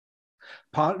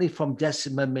 Partly from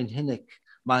Decima Minhinnick,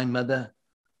 my mother,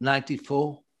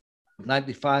 95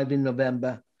 in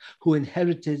November, who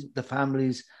inherited the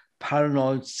family's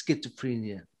paranoid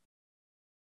schizophrenia,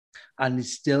 and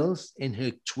instills in her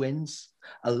twins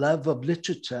a love of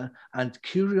literature and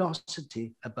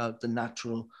curiosity about the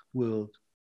natural world.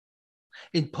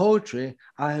 In poetry,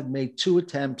 I have made 2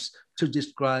 attempts to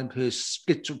describe her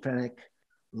schizophrenic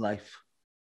life.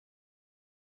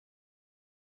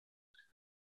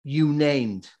 You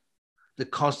named the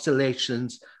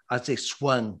constellations as they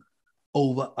swung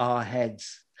over our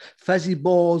heads, fuzzy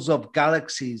balls of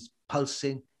galaxies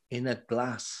pulsing in a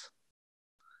glass,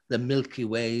 the Milky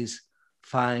Way's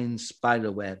fine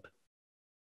spiderweb.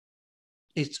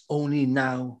 It's only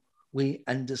now we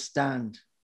understand.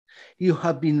 You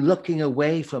have been looking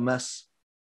away from us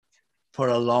for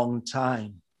a long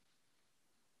time.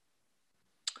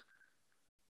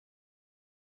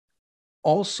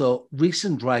 Also,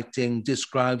 recent writing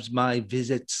describes my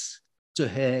visits to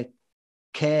her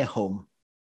care home,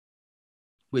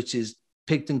 which is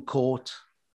Picton Court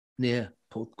near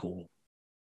Porthcawl.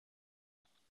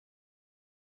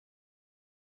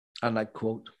 And I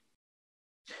quote,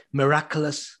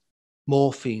 miraculous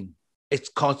morphine, its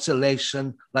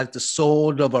constellation like the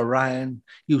sword of Orion,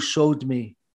 you showed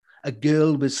me a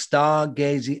girl with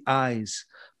stargazy eyes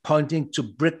pointing to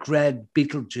brick red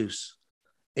Beetlejuice,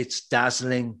 its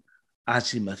dazzling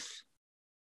azimuth.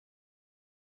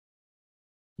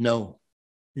 No,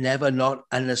 never not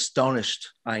unastonished,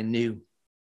 I knew.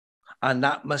 And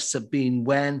that must have been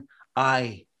when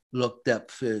I looked up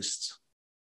first.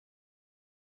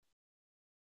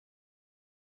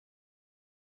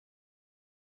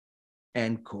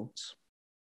 End quote.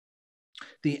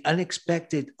 The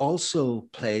unexpected also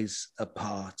plays a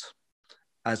part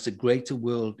as the greater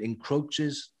world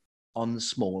encroaches on the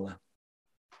smaller.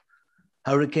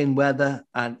 Hurricane weather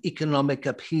and economic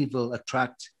upheaval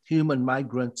attract human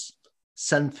migrants,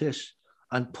 sunfish,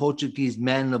 and Portuguese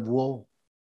men of war.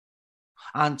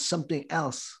 And something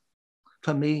else,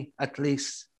 for me at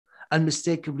least,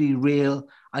 unmistakably real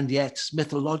and yet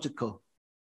mythological.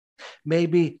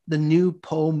 Maybe the new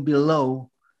poem below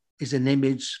is an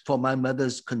image for my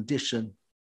mother's condition,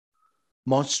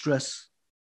 monstrous,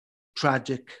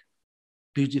 tragic,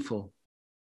 beautiful,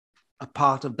 a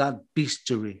part of that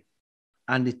bestiary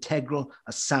and integral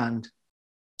as sand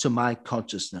to my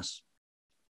consciousness.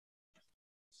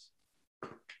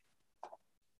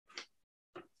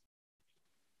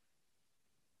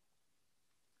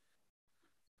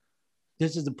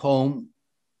 This is a poem,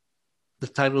 the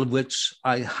title of which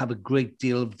I have a great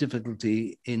deal of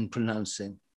difficulty in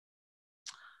pronouncing.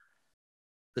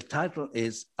 The title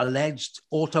is Alleged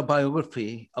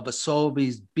Autobiography of a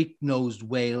Sorbese Beak-Nosed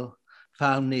Whale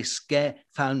found near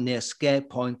Scare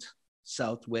Point,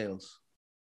 South Wales.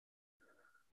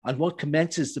 And what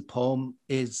commences the poem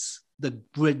is the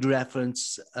grid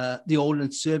reference, the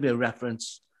Ordnance Survey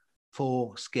reference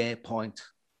for Scare Point.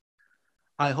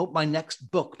 I hope my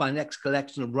next book, my next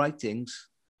collection of writings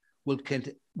will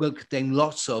contain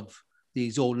lots of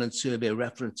these Ordnance Survey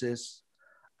references.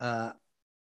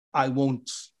 I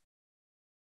won't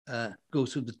go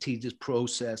through the tedious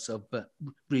process of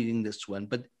reading this one,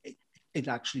 but it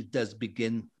actually does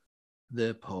begin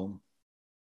the poem.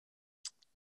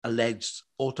 Alleged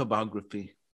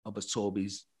autobiography of a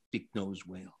Sorbese beak-nosed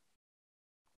whale.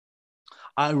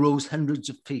 I rose hundreds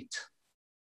of feet.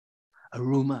 A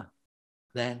rumor,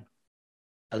 then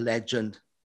a legend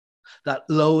that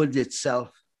lowered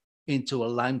itself into a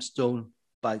limestone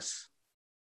vise.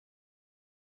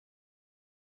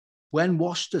 When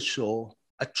washed ashore,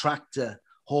 a tractor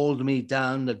hauled me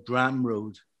down the Dram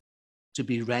Road to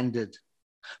be rendered.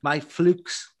 My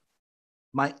flukes,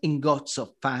 my ingots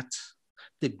of fat,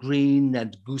 the green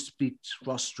and goose-beaked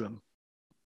rostrum.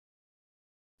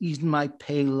 Even my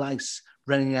pale lice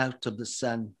running out of the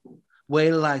sun,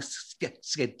 whale lice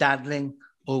skedaddling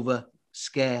over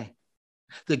Scare.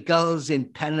 The gulls in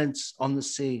penance on the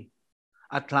sea,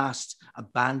 at last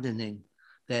abandoning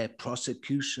their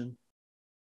prosecution.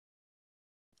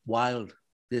 Wild,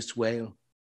 this whale,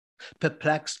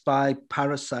 perplexed by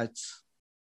parasites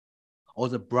or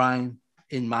the brine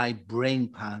in my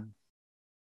brain pan.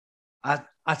 At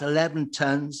 11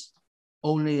 tons,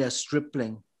 only a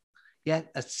stripling,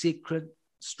 yet a secret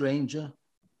stranger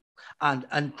and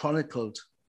unchronicled.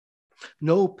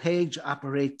 No page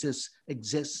apparatus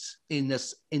exists in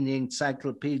the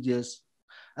encyclopedias,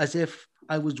 as if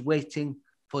I was waiting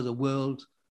for the world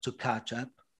to catch up.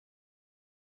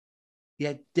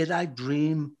 Yet did I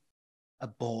dream a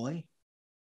boy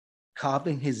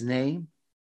carving his name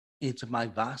into my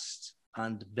vast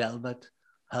and velvet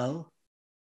hull?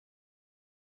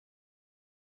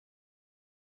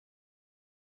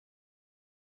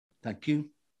 Thank you.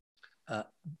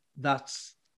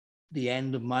 That's the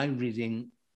end of my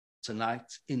reading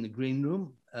tonight in the green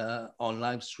room, on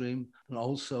live stream, and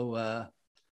also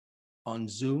on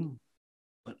Zoom.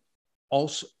 But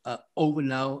also over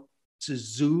now to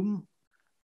Zoom,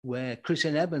 where Kris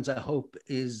Evans, I hope,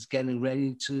 is getting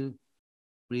ready to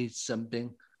read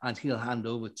something, and he'll hand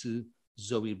over to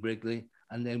Zoë Brigley,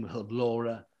 and then we'll have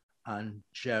Laura and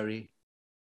Gerry,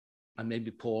 and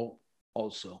maybe Paul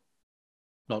also.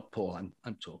 Not Paul,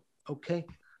 I'm told. Okay,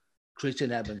 Kris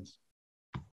Evans.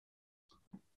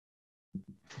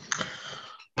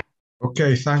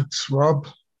 Okay, thanks, Rob.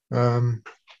 I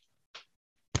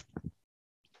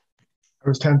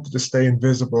was tempted to stay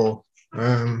invisible.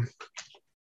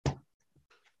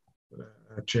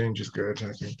 Change is good,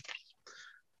 I think.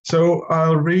 So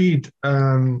I'll read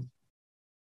the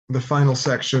final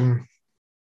section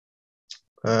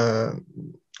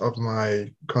of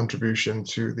my contribution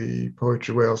to the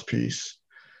Poetry Wales piece.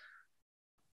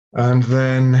 And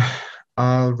then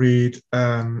I'll read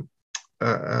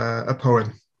a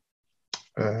poem.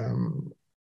 And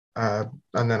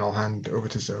then I'll hand over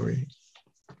to Zoë.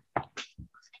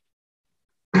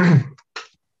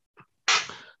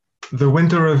 The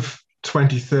winter of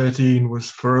 2013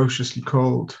 was ferociously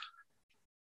cold.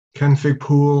 Kenfig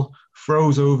Pool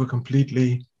froze over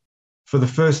completely for the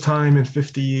first time in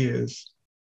 50 years.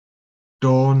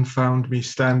 Dawn found me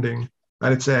standing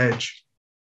at its edge,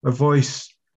 a voice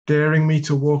daring me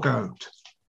to walk out,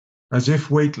 as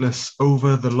if weightless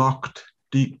over the locked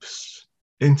deeps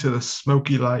into the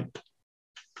smoky light.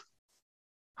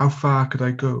 How far could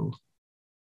I go?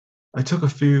 I took a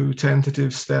few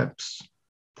tentative steps,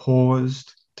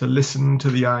 paused to listen to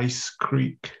the ice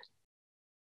creak.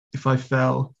 If I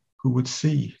fell, who would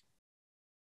see?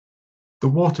 The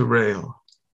water rail,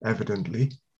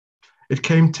 evidently. It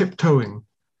came tiptoeing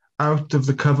out of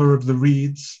the cover of the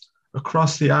reeds,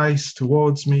 across the ice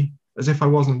towards me, as if I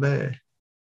wasn't there.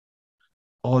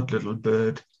 Odd little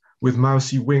bird, with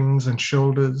mousy wings and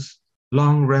shoulders,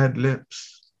 long red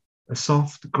lips, a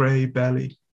soft grey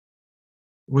belly.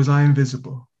 Was I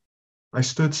invisible? I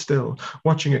stood still,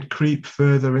 watching it creep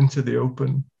further into the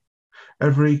open.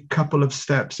 Every couple of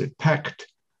steps it pecked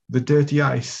the dirty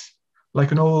ice,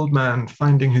 like an old man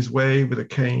finding his way with a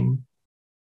cane.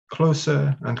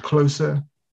 Closer and closer,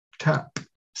 tap,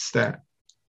 step,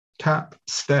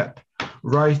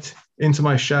 right into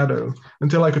my shadow,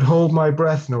 until I could hold my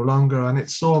breath no longer, and it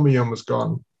saw me and was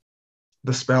gone.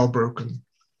 The spell broken.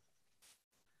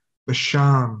 The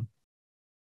sham.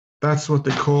 That's what they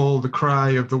call the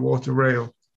cry of the water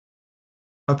rail.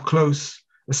 Up close,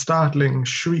 a startling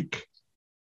shriek,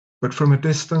 but from a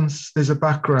distance, there's a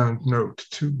background note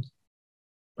too,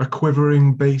 a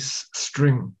quivering bass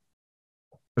string,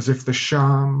 as if the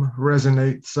sham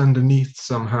resonates underneath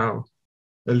somehow,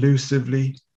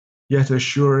 elusively, yet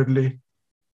assuredly,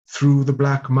 through the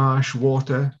black marsh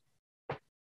water.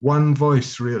 One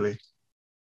voice, really,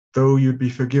 though you'd be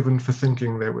forgiven for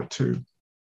thinking there were two.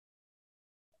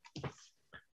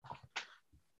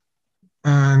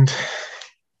 And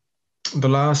the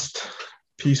last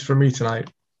piece for me tonight,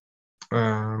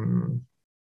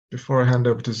 before I hand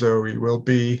over to Zoe, will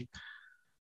be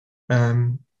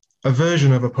a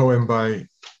version of a poem by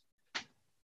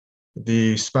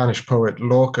the Spanish poet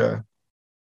Lorca.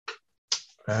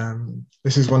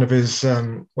 This is one of his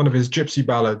gypsy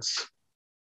ballads.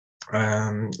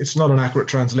 It's not an accurate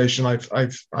translation.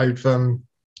 I've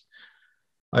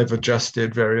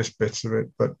adjusted various bits of it,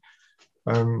 but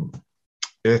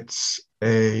it's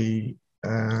a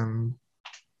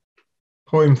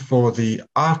poem for the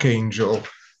archangel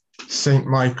Saint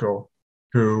Michael,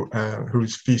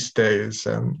 whose feast day is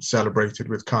celebrated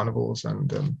with carnivals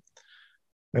and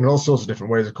in all sorts of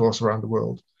different ways, of course, around the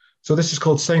world. So this is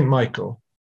called Saint Michael.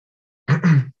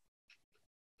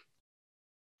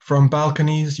 From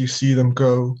balconies you see them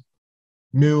go,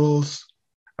 mules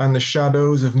and the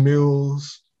shadows of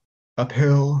mules,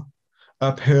 uphill,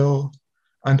 uphill,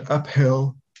 and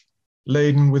uphill,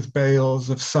 laden with bales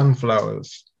of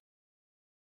sunflowers.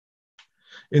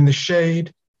 In the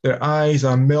shade, their eyes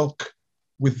are milk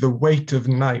with the weight of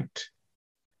night,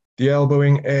 the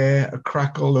elbowing air a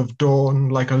crackle of dawn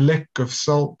like a lick of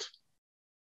salt.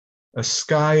 A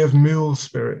sky of mule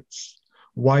spirits,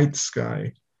 white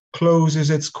sky, closes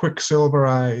its quicksilver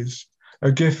eyes,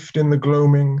 a gift in the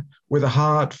gloaming where the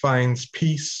heart finds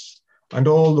peace and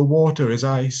all the water is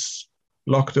ice,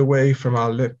 locked away from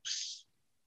our lips.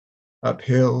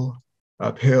 Uphill,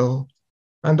 uphill,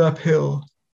 and uphill,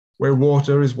 where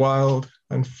water is wild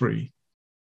and free.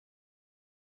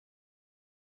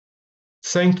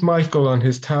 Saint Michael on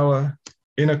his tower,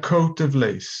 in a coat of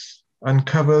lace,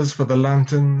 uncovers for the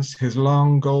lanterns his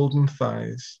long golden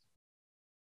thighs.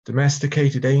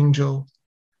 Domesticated angel,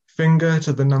 finger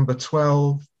to the number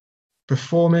 12,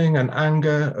 performing an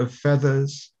anger of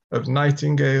feathers, of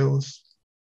nightingales.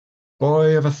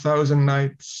 Boy of 1,000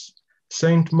 nights,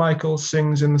 Saint Michael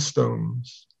sings in the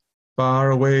stones,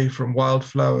 far away from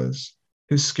wildflowers,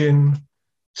 his skin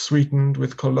sweetened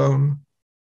with cologne.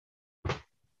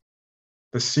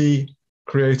 The sea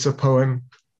creates a poem,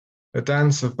 a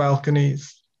dance of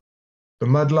balconies. The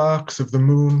mudlarks of the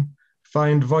moon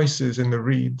find voices in the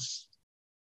reeds.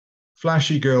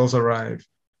 Flashy girls arrive,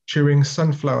 chewing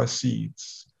sunflower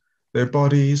seeds, their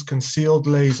bodies concealed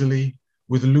lazily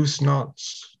with loose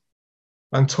knots.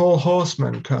 And tall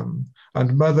horsemen come,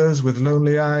 and mothers with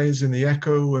lonely eyes in the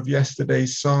echo of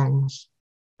yesterday's songs.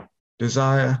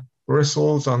 Desire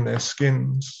bristles on their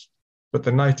skins, but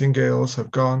the nightingales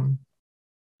have gone.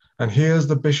 And here's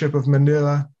the Bishop of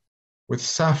Manila, with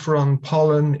saffron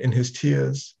pollen in his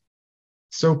tears.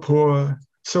 So poor,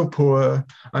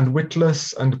 and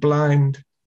witless and blind,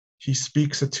 he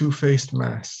speaks a two-faced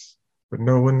mass, but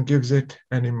no one gives it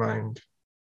any mind.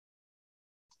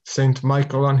 Saint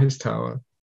Michael on his tower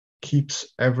keeps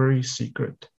every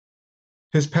secret.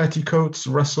 His petticoats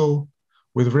rustle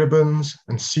with ribbons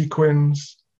and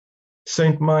sequins,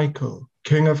 Saint Michael,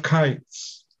 king of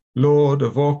kites, lord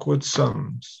of awkward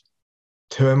sums,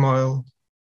 turmoil,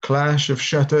 clash of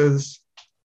shutters,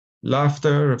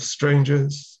 laughter of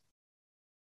strangers.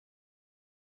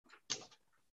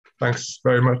 Thanks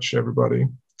very much, everybody.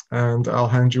 And I'll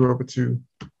hand you over to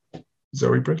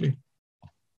Zoë Brigley.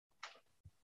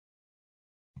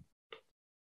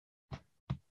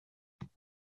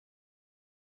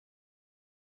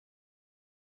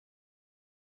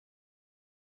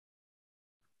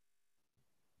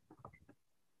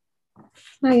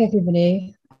 Hi,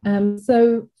 everybody.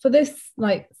 So for this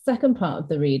second part of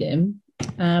the reading,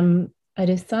 I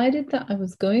decided that I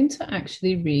was going to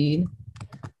actually read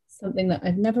something that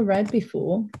I've never read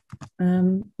before,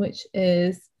 which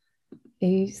is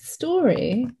a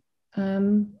story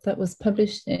that was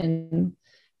published in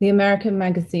the American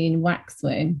magazine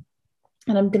Waxwing.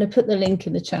 And I'm going to put the link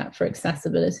in the chat for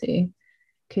accessibility in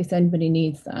case anybody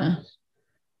needs that.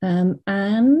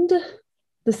 And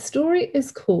the story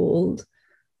is called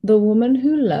The Woman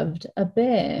Who Loved a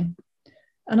Bear.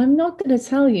 And I'm not going to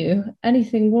tell you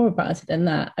anything more about it than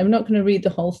that. I'm not going to read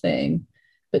the whole thing,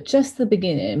 but just the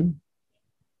beginning.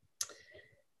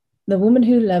 The Woman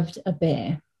Who Loved a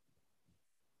Bear.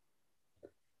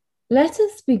 Let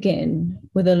us begin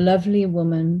with a lovely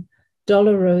woman,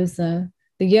 Dolorosa,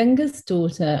 the youngest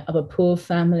daughter of a poor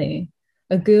family,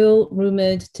 a girl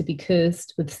rumored to be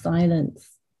cursed with silence.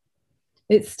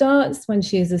 It starts when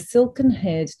she is a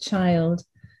silken-haired child,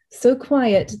 so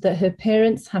quiet that her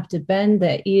parents have to bend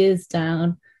their ears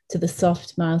down to the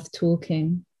soft mouth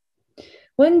talking.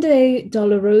 One day,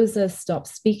 Dolorosa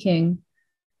stops speaking,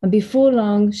 and before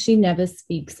long, she never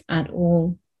speaks at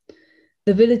all.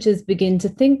 The villagers begin to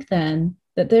think then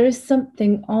that there is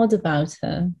something odd about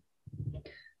her.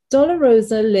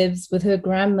 Dolorosa lives with her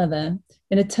grandmother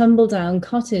in a tumble-down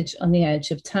cottage on the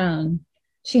edge of town.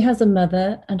 She has a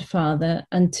mother and father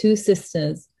and 2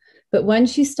 sisters, but when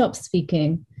she stops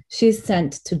speaking, she is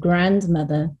sent to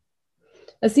grandmother.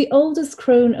 As the oldest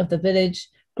crone of the village,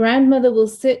 grandmother will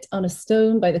sit on a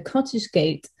stone by the cottage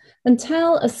gate and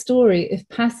tell a story if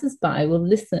passers-by will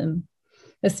listen,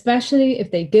 especially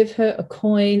if they give her a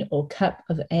coin or cup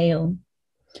of ale.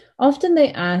 Often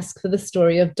they ask for the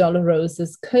story of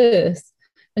Dolorosa's curse,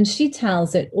 and she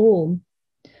tells it all.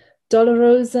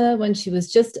 Dolorosa, when she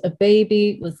was just a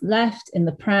baby, was left in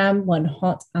the pram one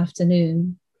hot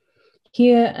afternoon.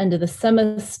 Here, under the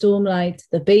summer stormlight,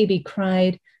 the baby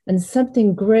cried, and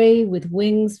something grey with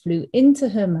wings flew into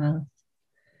her mouth.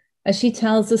 As she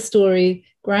tells the story,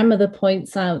 grandmother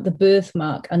points out the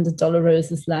birthmark under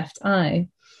Dolorosa's left eye,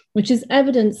 which is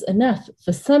evidence enough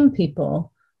for some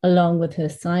people, along with her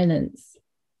silence.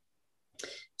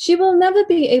 She will never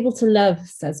be able to love,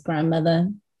 says grandmother.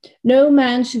 No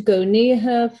man should go near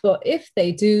her, for if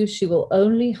they do, she will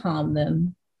only harm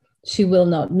them. She will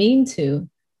not mean to,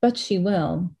 but she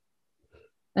will.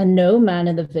 And no man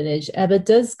in the village ever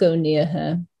does go near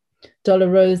her.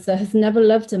 Dolorosa has never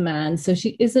loved a man, so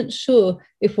she isn't sure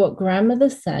if what grandmother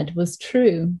said was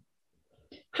true.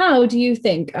 How do you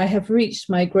think I have reached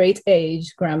my great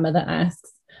age? Grandmother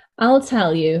asks. I'll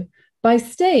tell you, by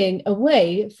staying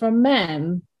away from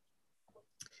men.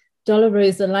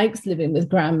 Dolorosa likes living with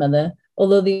grandmother,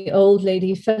 although the old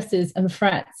lady fusses and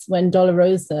frets when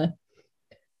Dolorosa.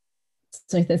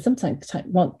 So there's some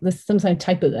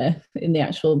typo there in the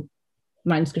actual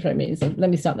manuscript I made. So let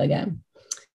me start that again.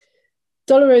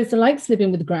 Dolorosa likes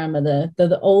living with grandmother, though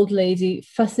the old lady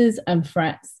fusses and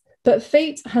frets, but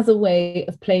fate has a way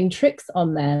of playing tricks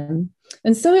on them.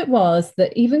 And so it was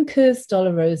that even cursed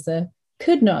Dolorosa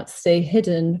could not stay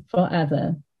hidden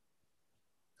forever.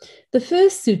 The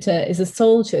first suitor is a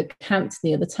soldier camped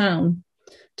near the town.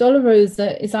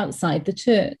 Dolorosa is outside the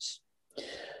church.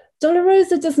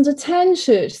 Dolorosa doesn't attend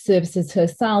church services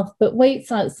herself, but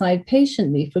waits outside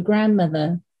patiently for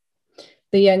grandmother.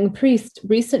 The young priest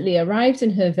recently arrived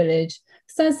in her village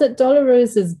says that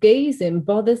Dolorosa's gazing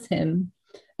bothers him.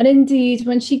 And indeed,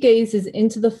 when she gazes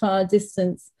into the far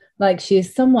distance, like she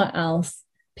is somewhere else,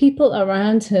 people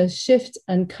around her shift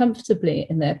uncomfortably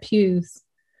in their pews.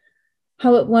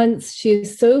 How at once she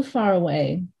is so far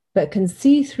away, but can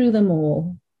see through them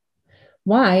all.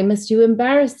 Why must you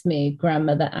embarrass me?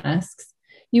 Grandmother asks.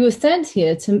 You were sent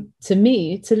here to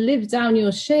me to live down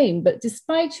your shame, but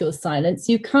despite your silence,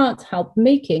 you can't help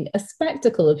making a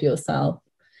spectacle of yourself.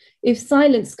 If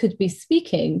silence could be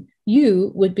speaking,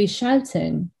 you would be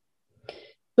shouting.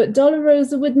 But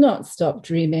Dolorosa would not stop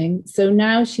dreaming, so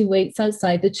now she waits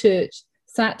outside the church,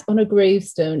 sat on a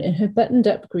gravestone in her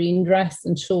buttoned-up green dress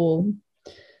and shawl.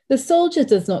 The soldier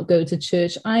does not go to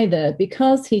church either,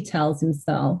 because, he tells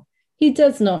himself, He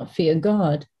does not fear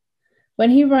God.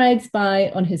 When he rides by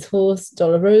on his horse,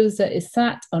 Dolorosa is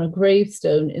sat on a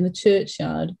gravestone in the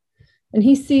churchyard, and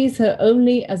he sees her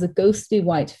only as a ghostly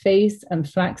white face and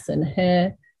flaxen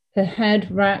hair, her head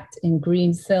wrapped in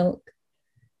green silk.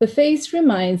 The face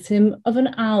reminds him of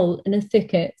an owl in a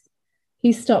thicket.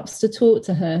 He stops to talk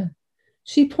to her.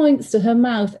 She points to her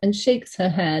mouth and shakes her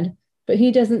head, but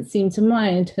he doesn't seem to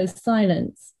mind her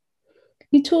silence.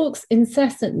 He talks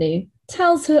incessantly,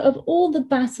 tells her of all the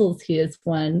battles he has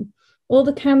won, all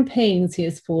the campaigns he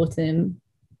has fought in.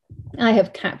 I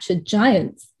have captured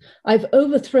giants. I've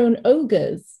overthrown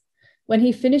ogres. When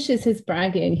he finishes his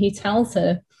bragging, he tells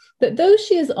her that though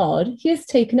she is odd, he has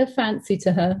taken a fancy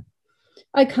to her.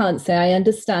 I can't say I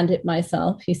understand it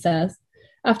myself, he says,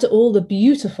 after all the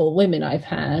beautiful women I've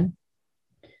had.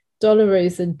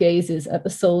 Dolorosa gazes at the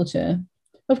soldier.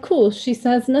 Of course, she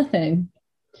says nothing.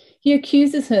 He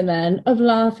accuses her then of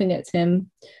laughing at him,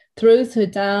 throws her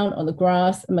down on the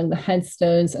grass among the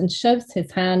headstones and shoves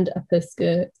his hand up her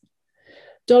skirt.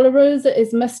 Dolorosa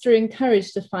is mustering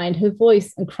courage to find her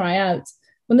voice and cry out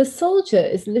when the soldier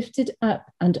is lifted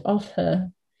up and off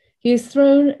her. He is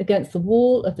thrown against the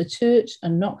wall of the church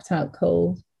and knocked out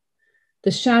cold.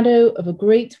 The shadow of a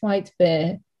great white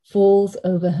bear falls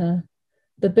over her.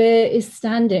 The bear is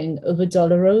standing over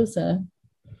Dolorosa.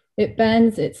 It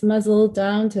bends its muzzle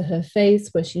down to her face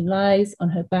where she lies on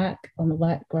her back on the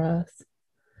wet grass.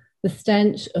 The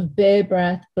stench of bear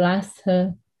breath blasts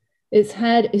her. Its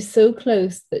head is so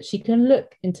close that she can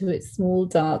look into its small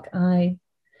dark eye.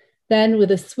 Then, with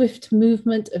a swift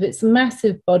movement of its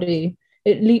massive body,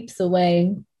 it leaps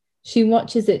away. She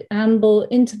watches it amble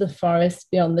into the forest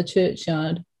beyond the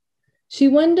churchyard. She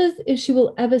wonders if she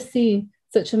will ever see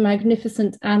such a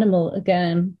magnificent animal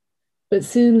again. But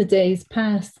soon the days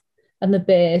pass, and the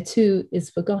bear too is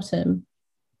forgotten.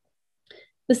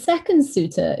 The second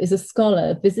suitor is a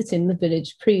scholar visiting the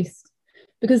village priest.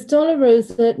 Because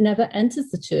Dolorosa never enters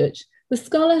the church, the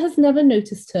scholar has never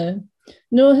noticed her,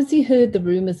 nor has he heard the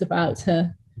rumours about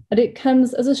her, and it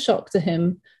comes as a shock to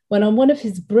him when on one of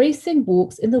his bracing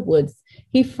walks in the woods,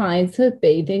 he finds her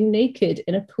bathing naked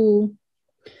in a pool.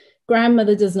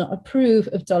 Grandmother does not approve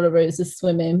of Dolorosa's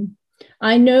swimming.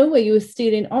 I know where you are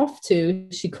stealing off to,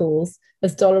 she calls,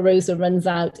 as Dolorosa runs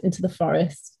out into the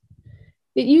forest.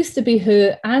 It used to be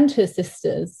her and her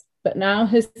sisters, but now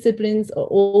her siblings are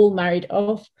all married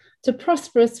off to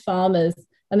prosperous farmers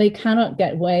and they cannot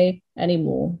get away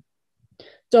anymore.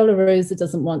 Dolorosa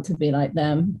doesn't want to be like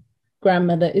them.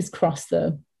 Grandmother is cross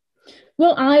though.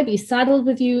 Will I be saddled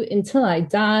with you until I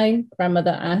die?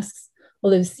 Grandmother asks,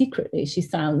 although secretly she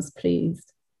sounds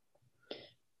pleased.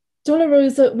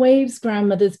 Dolorosa waves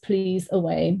grandmother's pleas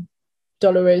away.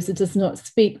 Dolorosa does not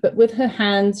speak, but with her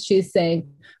hands she is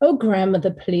saying, "Oh,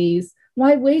 grandmother, please,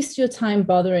 why waste your time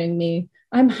bothering me?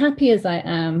 I'm happy as I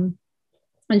am."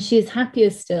 And she is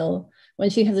happier still when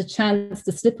she has a chance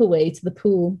to slip away to the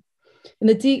pool. In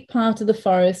the deep part of the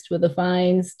forest where the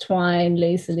vines twine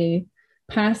lazily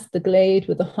past the glade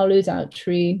with a hollowed out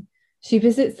tree, she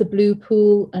visits the blue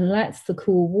pool and lets the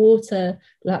cool water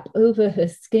lap over her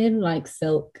skin like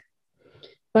silk.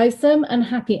 By some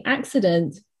unhappy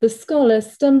accident, the scholar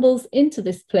stumbles into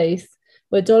this place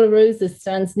where Dolorosa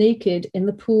stands naked in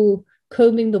the pool,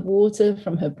 combing the water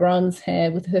from her bronze hair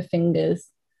with her fingers.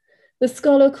 The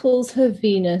scholar calls her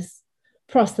Venus,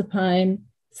 Proserpine,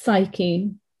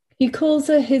 Psyche. He calls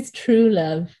her his true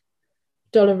love.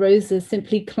 Dolorosa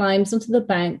simply climbs onto the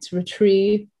bank to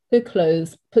retrieve her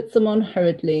clothes, puts them on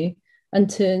hurriedly, and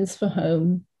turns for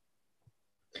home.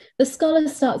 The scholar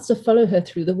starts to follow her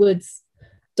through the woods.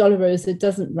 Dolorosa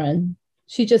doesn't run.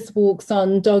 She just walks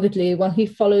on doggedly while he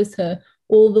follows her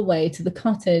all the way to the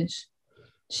cottage.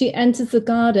 She enters the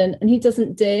garden and he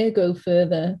doesn't dare go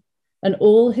further, and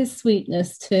all his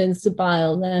sweetness turns to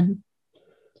bile then.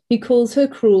 He calls her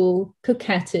cruel,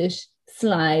 coquettish,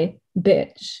 sly,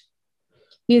 bitch.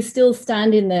 He is still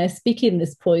standing there speaking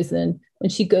this poison when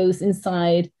she goes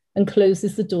inside and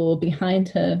closes the door behind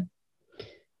her.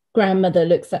 Grandmother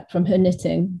looks up from her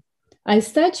knitting. "I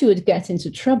said you would get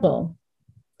into trouble."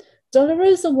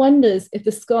 Dolorosa wonders if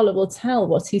the scholar will tell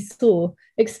what he saw,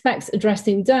 expects a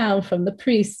dressing down from the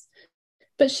priest,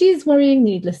 but she is worrying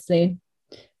needlessly.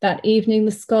 That evening,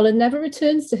 the scholar never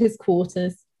returns to his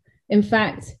quarters. In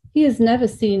fact, he is never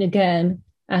seen again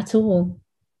at all.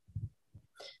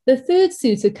 The third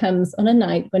suitor comes on a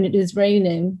night when it is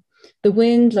raining, the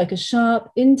wind like a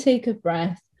sharp intake of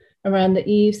breath around the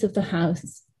eaves of the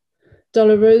house.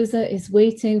 Dolorosa is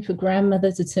waiting for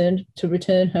grandmother to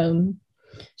return home.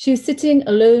 She is sitting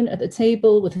alone at the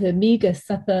table with her meagre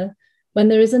supper when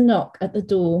there is a knock at the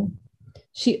door.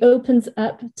 She opens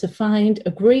up to find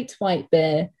a great white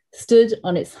bear stood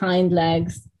on its hind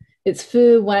legs, its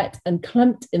fur wet and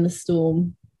clumped in the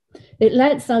storm. It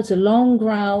lets out a long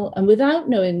growl, and without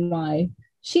knowing why,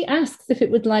 she asks if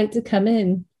it would like to come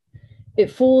in.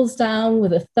 It falls down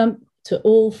with a thump to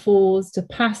all fours to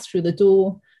pass through the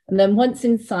door, and then once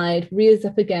inside, rears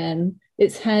up again,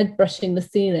 its head brushing the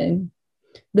ceiling.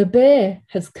 The bear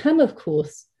has come, of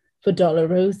course, for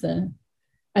Dolorosa,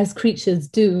 as creatures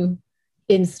do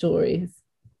in stories.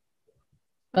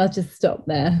 I'll just stop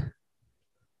there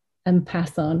and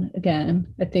pass on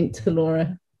again, I think, to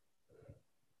Laura.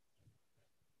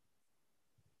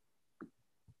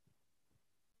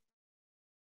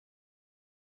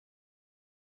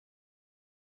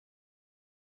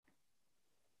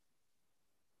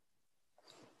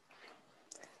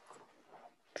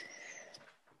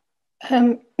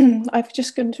 I'm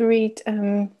just going to read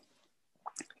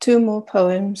two more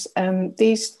poems.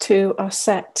 These two are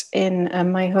set in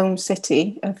my home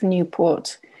city of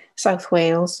Newport, South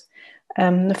Wales.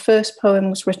 The first poem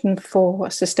was written for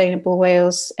Sustainable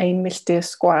Wales, Ein Milltir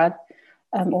Sgwâr,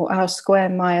 or Our Square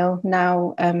Mile,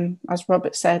 now, as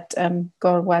Robert said,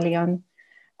 Gorwelion.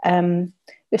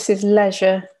 This is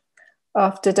Leisure,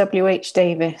 after W.H.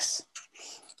 Davis.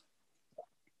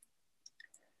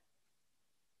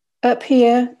 Up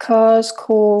here, cars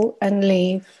call and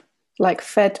leave like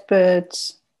fed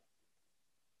birds,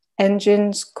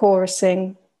 engines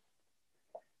chorusing,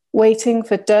 waiting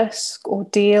for dusk or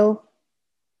deal,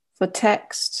 for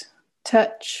text,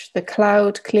 touch, the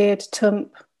cloud-cleared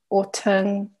tump or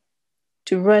tongue,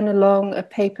 to run along a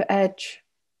paper edge,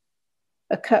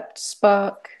 a cupped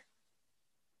spark,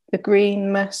 the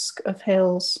green musk of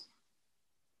hills.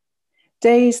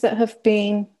 Days that have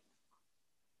been,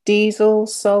 diesel,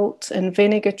 salt, and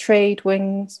vinegar trade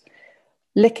wings,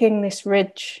 licking this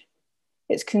ridge,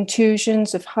 its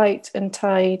contusions of height and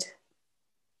tide.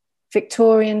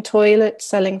 Victorian toilet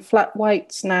selling flat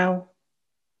whites now,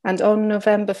 and on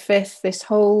November 5th, this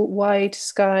whole wide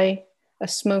sky, a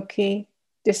smoky,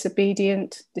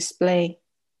 disobedient display.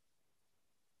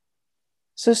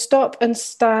 So stop and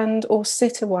stand or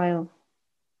sit a while.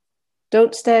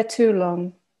 Don't stare too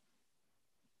long.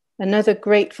 Another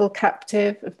grateful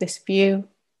captive of this view.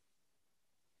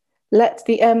 Let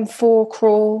the M4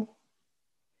 crawl.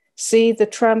 See the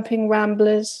tramping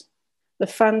ramblers, the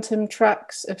phantom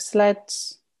tracks of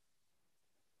sleds.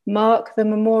 Mark the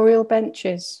memorial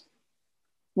benches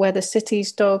where the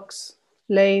city's dogs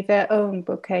lay their own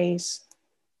bouquets.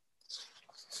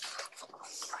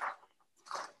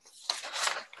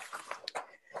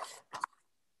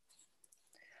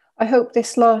 I hope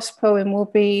this last poem will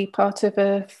be part of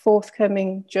a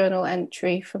forthcoming journal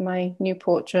entry for my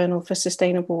Newport Journal for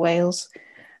Sustainable Wales.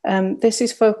 This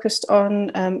is focused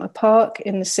on a park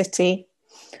in the city,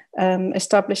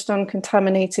 established on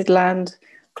contaminated land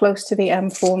close to the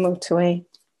M4 motorway.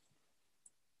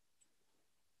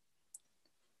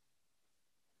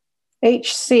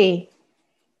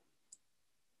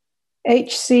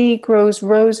 HC grows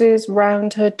roses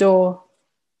round her door.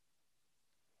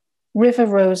 River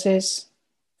roses,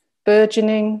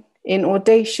 burgeoning in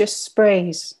audacious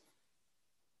sprays,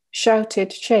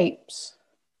 shouted shapes.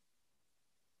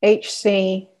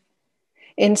 HC,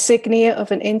 insignia of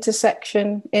an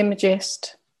intersection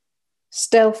imagist,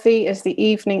 stealthy as the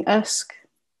evening usk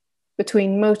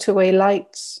between motorway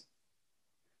lights,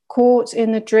 caught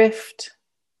in the drift,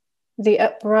 the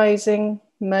uprising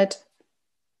mud,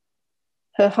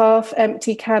 her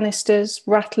half-empty canisters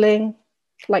rattling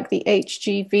like the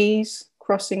HGVs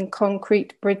crossing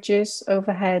concrete bridges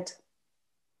overhead.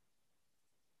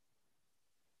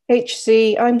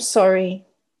 HC, I'm sorry.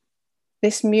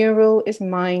 This mural is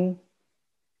mine.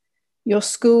 Your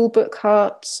school book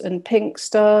hearts and pink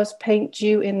stars paint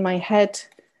you in my head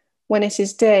when it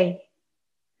is day.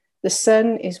 The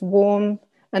sun is warm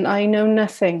and I know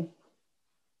nothing.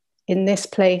 In this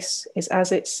place is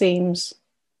as it seems.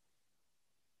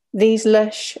 These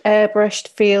lush, airbrushed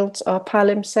fields are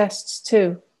palimpsests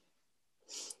too.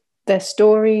 Their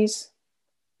stories,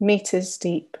 meters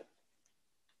deep.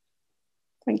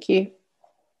 Thank you.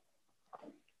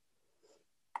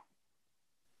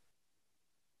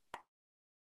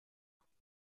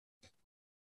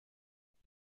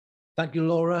 Thank you,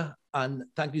 Laura, and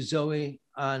thank you, Zoe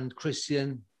and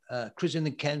Christian. Christian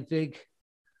in Kenfig,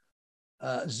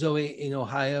 Zoe in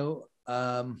Ohio,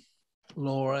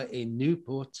 Laura in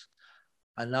Newport,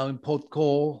 and now in Port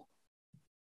Call,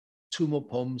 two more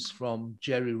poems from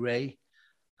Gerry Rae.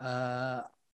 I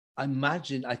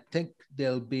think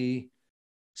they'll be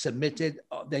submitted,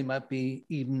 they might be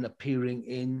even appearing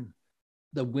in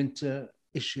the winter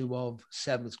issue of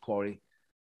Seventh Quarry,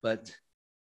 but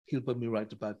he'll put me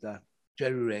right about that.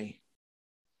 Gerry Rae.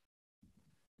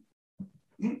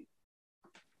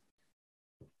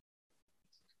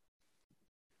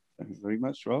 Thank you very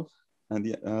much, Rob. And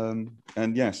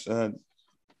yes, I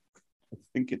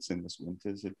think it's in this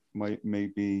winter's. It may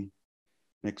be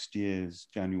next year's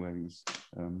January's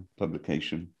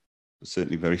publication, but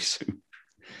certainly very soon.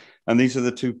 And these are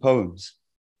the two poems.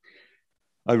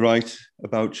 I write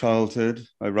about childhood,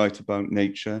 I write about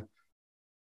nature,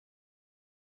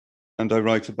 and I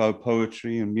write about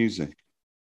poetry and music.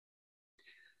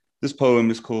 This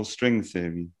poem is called String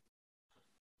Theory.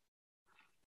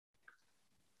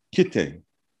 Kite,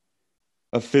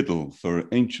 a fiddle for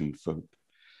ancient folk,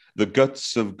 the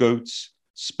guts of goats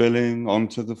spilling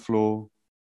onto the floor,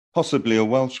 possibly a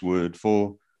Welsh word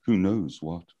for who knows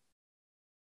what.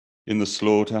 In the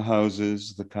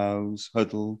slaughterhouses, the cows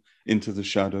huddle into the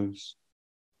shadows.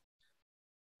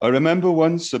 I remember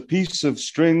once a piece of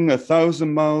string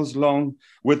 1,000 miles long,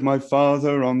 with my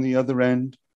father on the other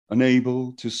end,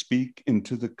 unable to speak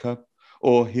into the cup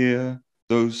or hear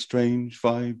those strange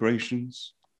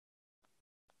vibrations.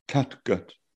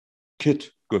 Catgut,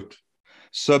 kitgut,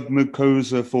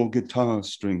 submucosa for guitar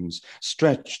strings,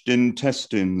 stretched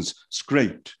intestines,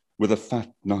 scraped with a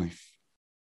fat knife.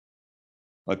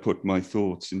 I put my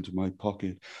thoughts into my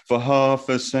pocket for half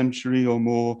a century or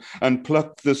more and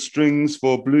plucked the strings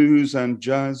for blues and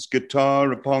jazz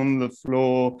guitar upon the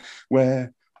floor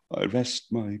where I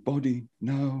rest my body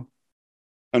now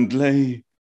and lay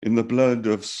in the blood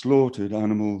of slaughtered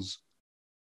animals,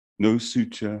 no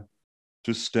suture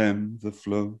to stem the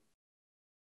flow.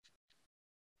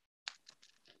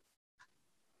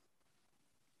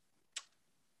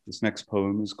 This next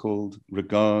poem is called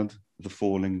Regard the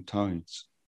Falling Tides.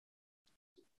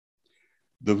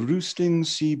 The roosting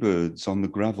seabirds on the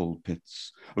gravel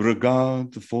pits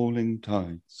regard the falling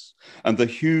tides and the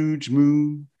huge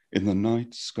moon in the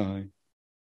night sky.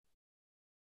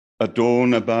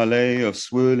 Adorn a ballet of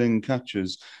swirling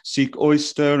catchers, seek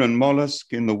oyster and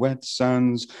mollusk in the wet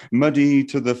sands, muddy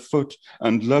to the foot,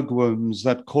 and lugworms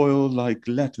that coil like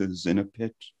letters in a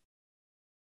pit.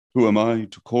 Who am I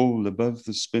to call above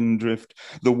the spindrift,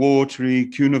 the watery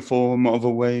cuneiform of a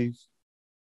wave?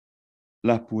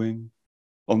 Lapwing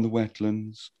on the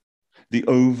wetlands, the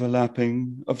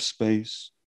overlapping of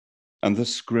space, and the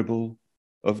scribble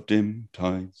of dim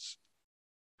tides.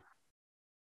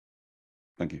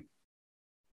 Thank you.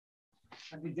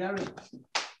 Thank you, Gerry.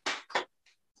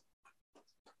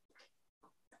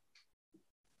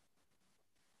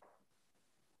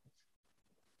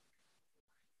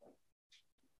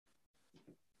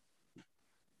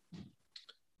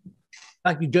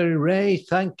 Thank you, Gerry Rae.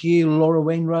 Thank you, Laura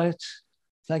Wainwright.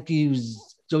 Thank you,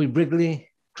 Zoë Brigley,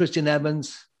 Kris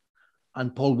Evans,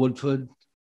 and Paul Woodford.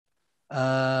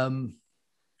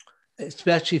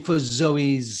 Especially for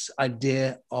Zoe's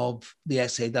idea of the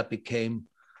essay that became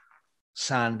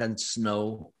Sand and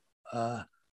Snow.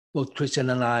 Both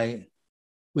Christian and I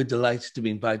were delighted to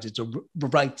be invited to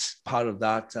write part of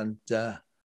that, and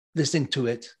listening to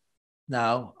it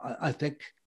now, I think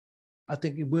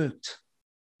it worked.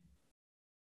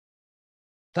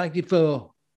 Thank you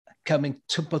for coming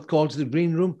to put call to the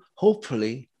green room.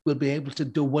 Hopefully, we'll be able to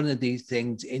do one of these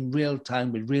things in real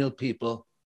time with real people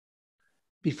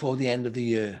before the end of the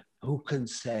year. Who can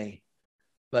say?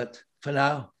 But for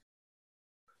now,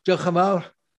 diolch yn fawr,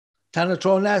 tan y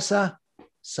tro nesa,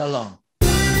 so long.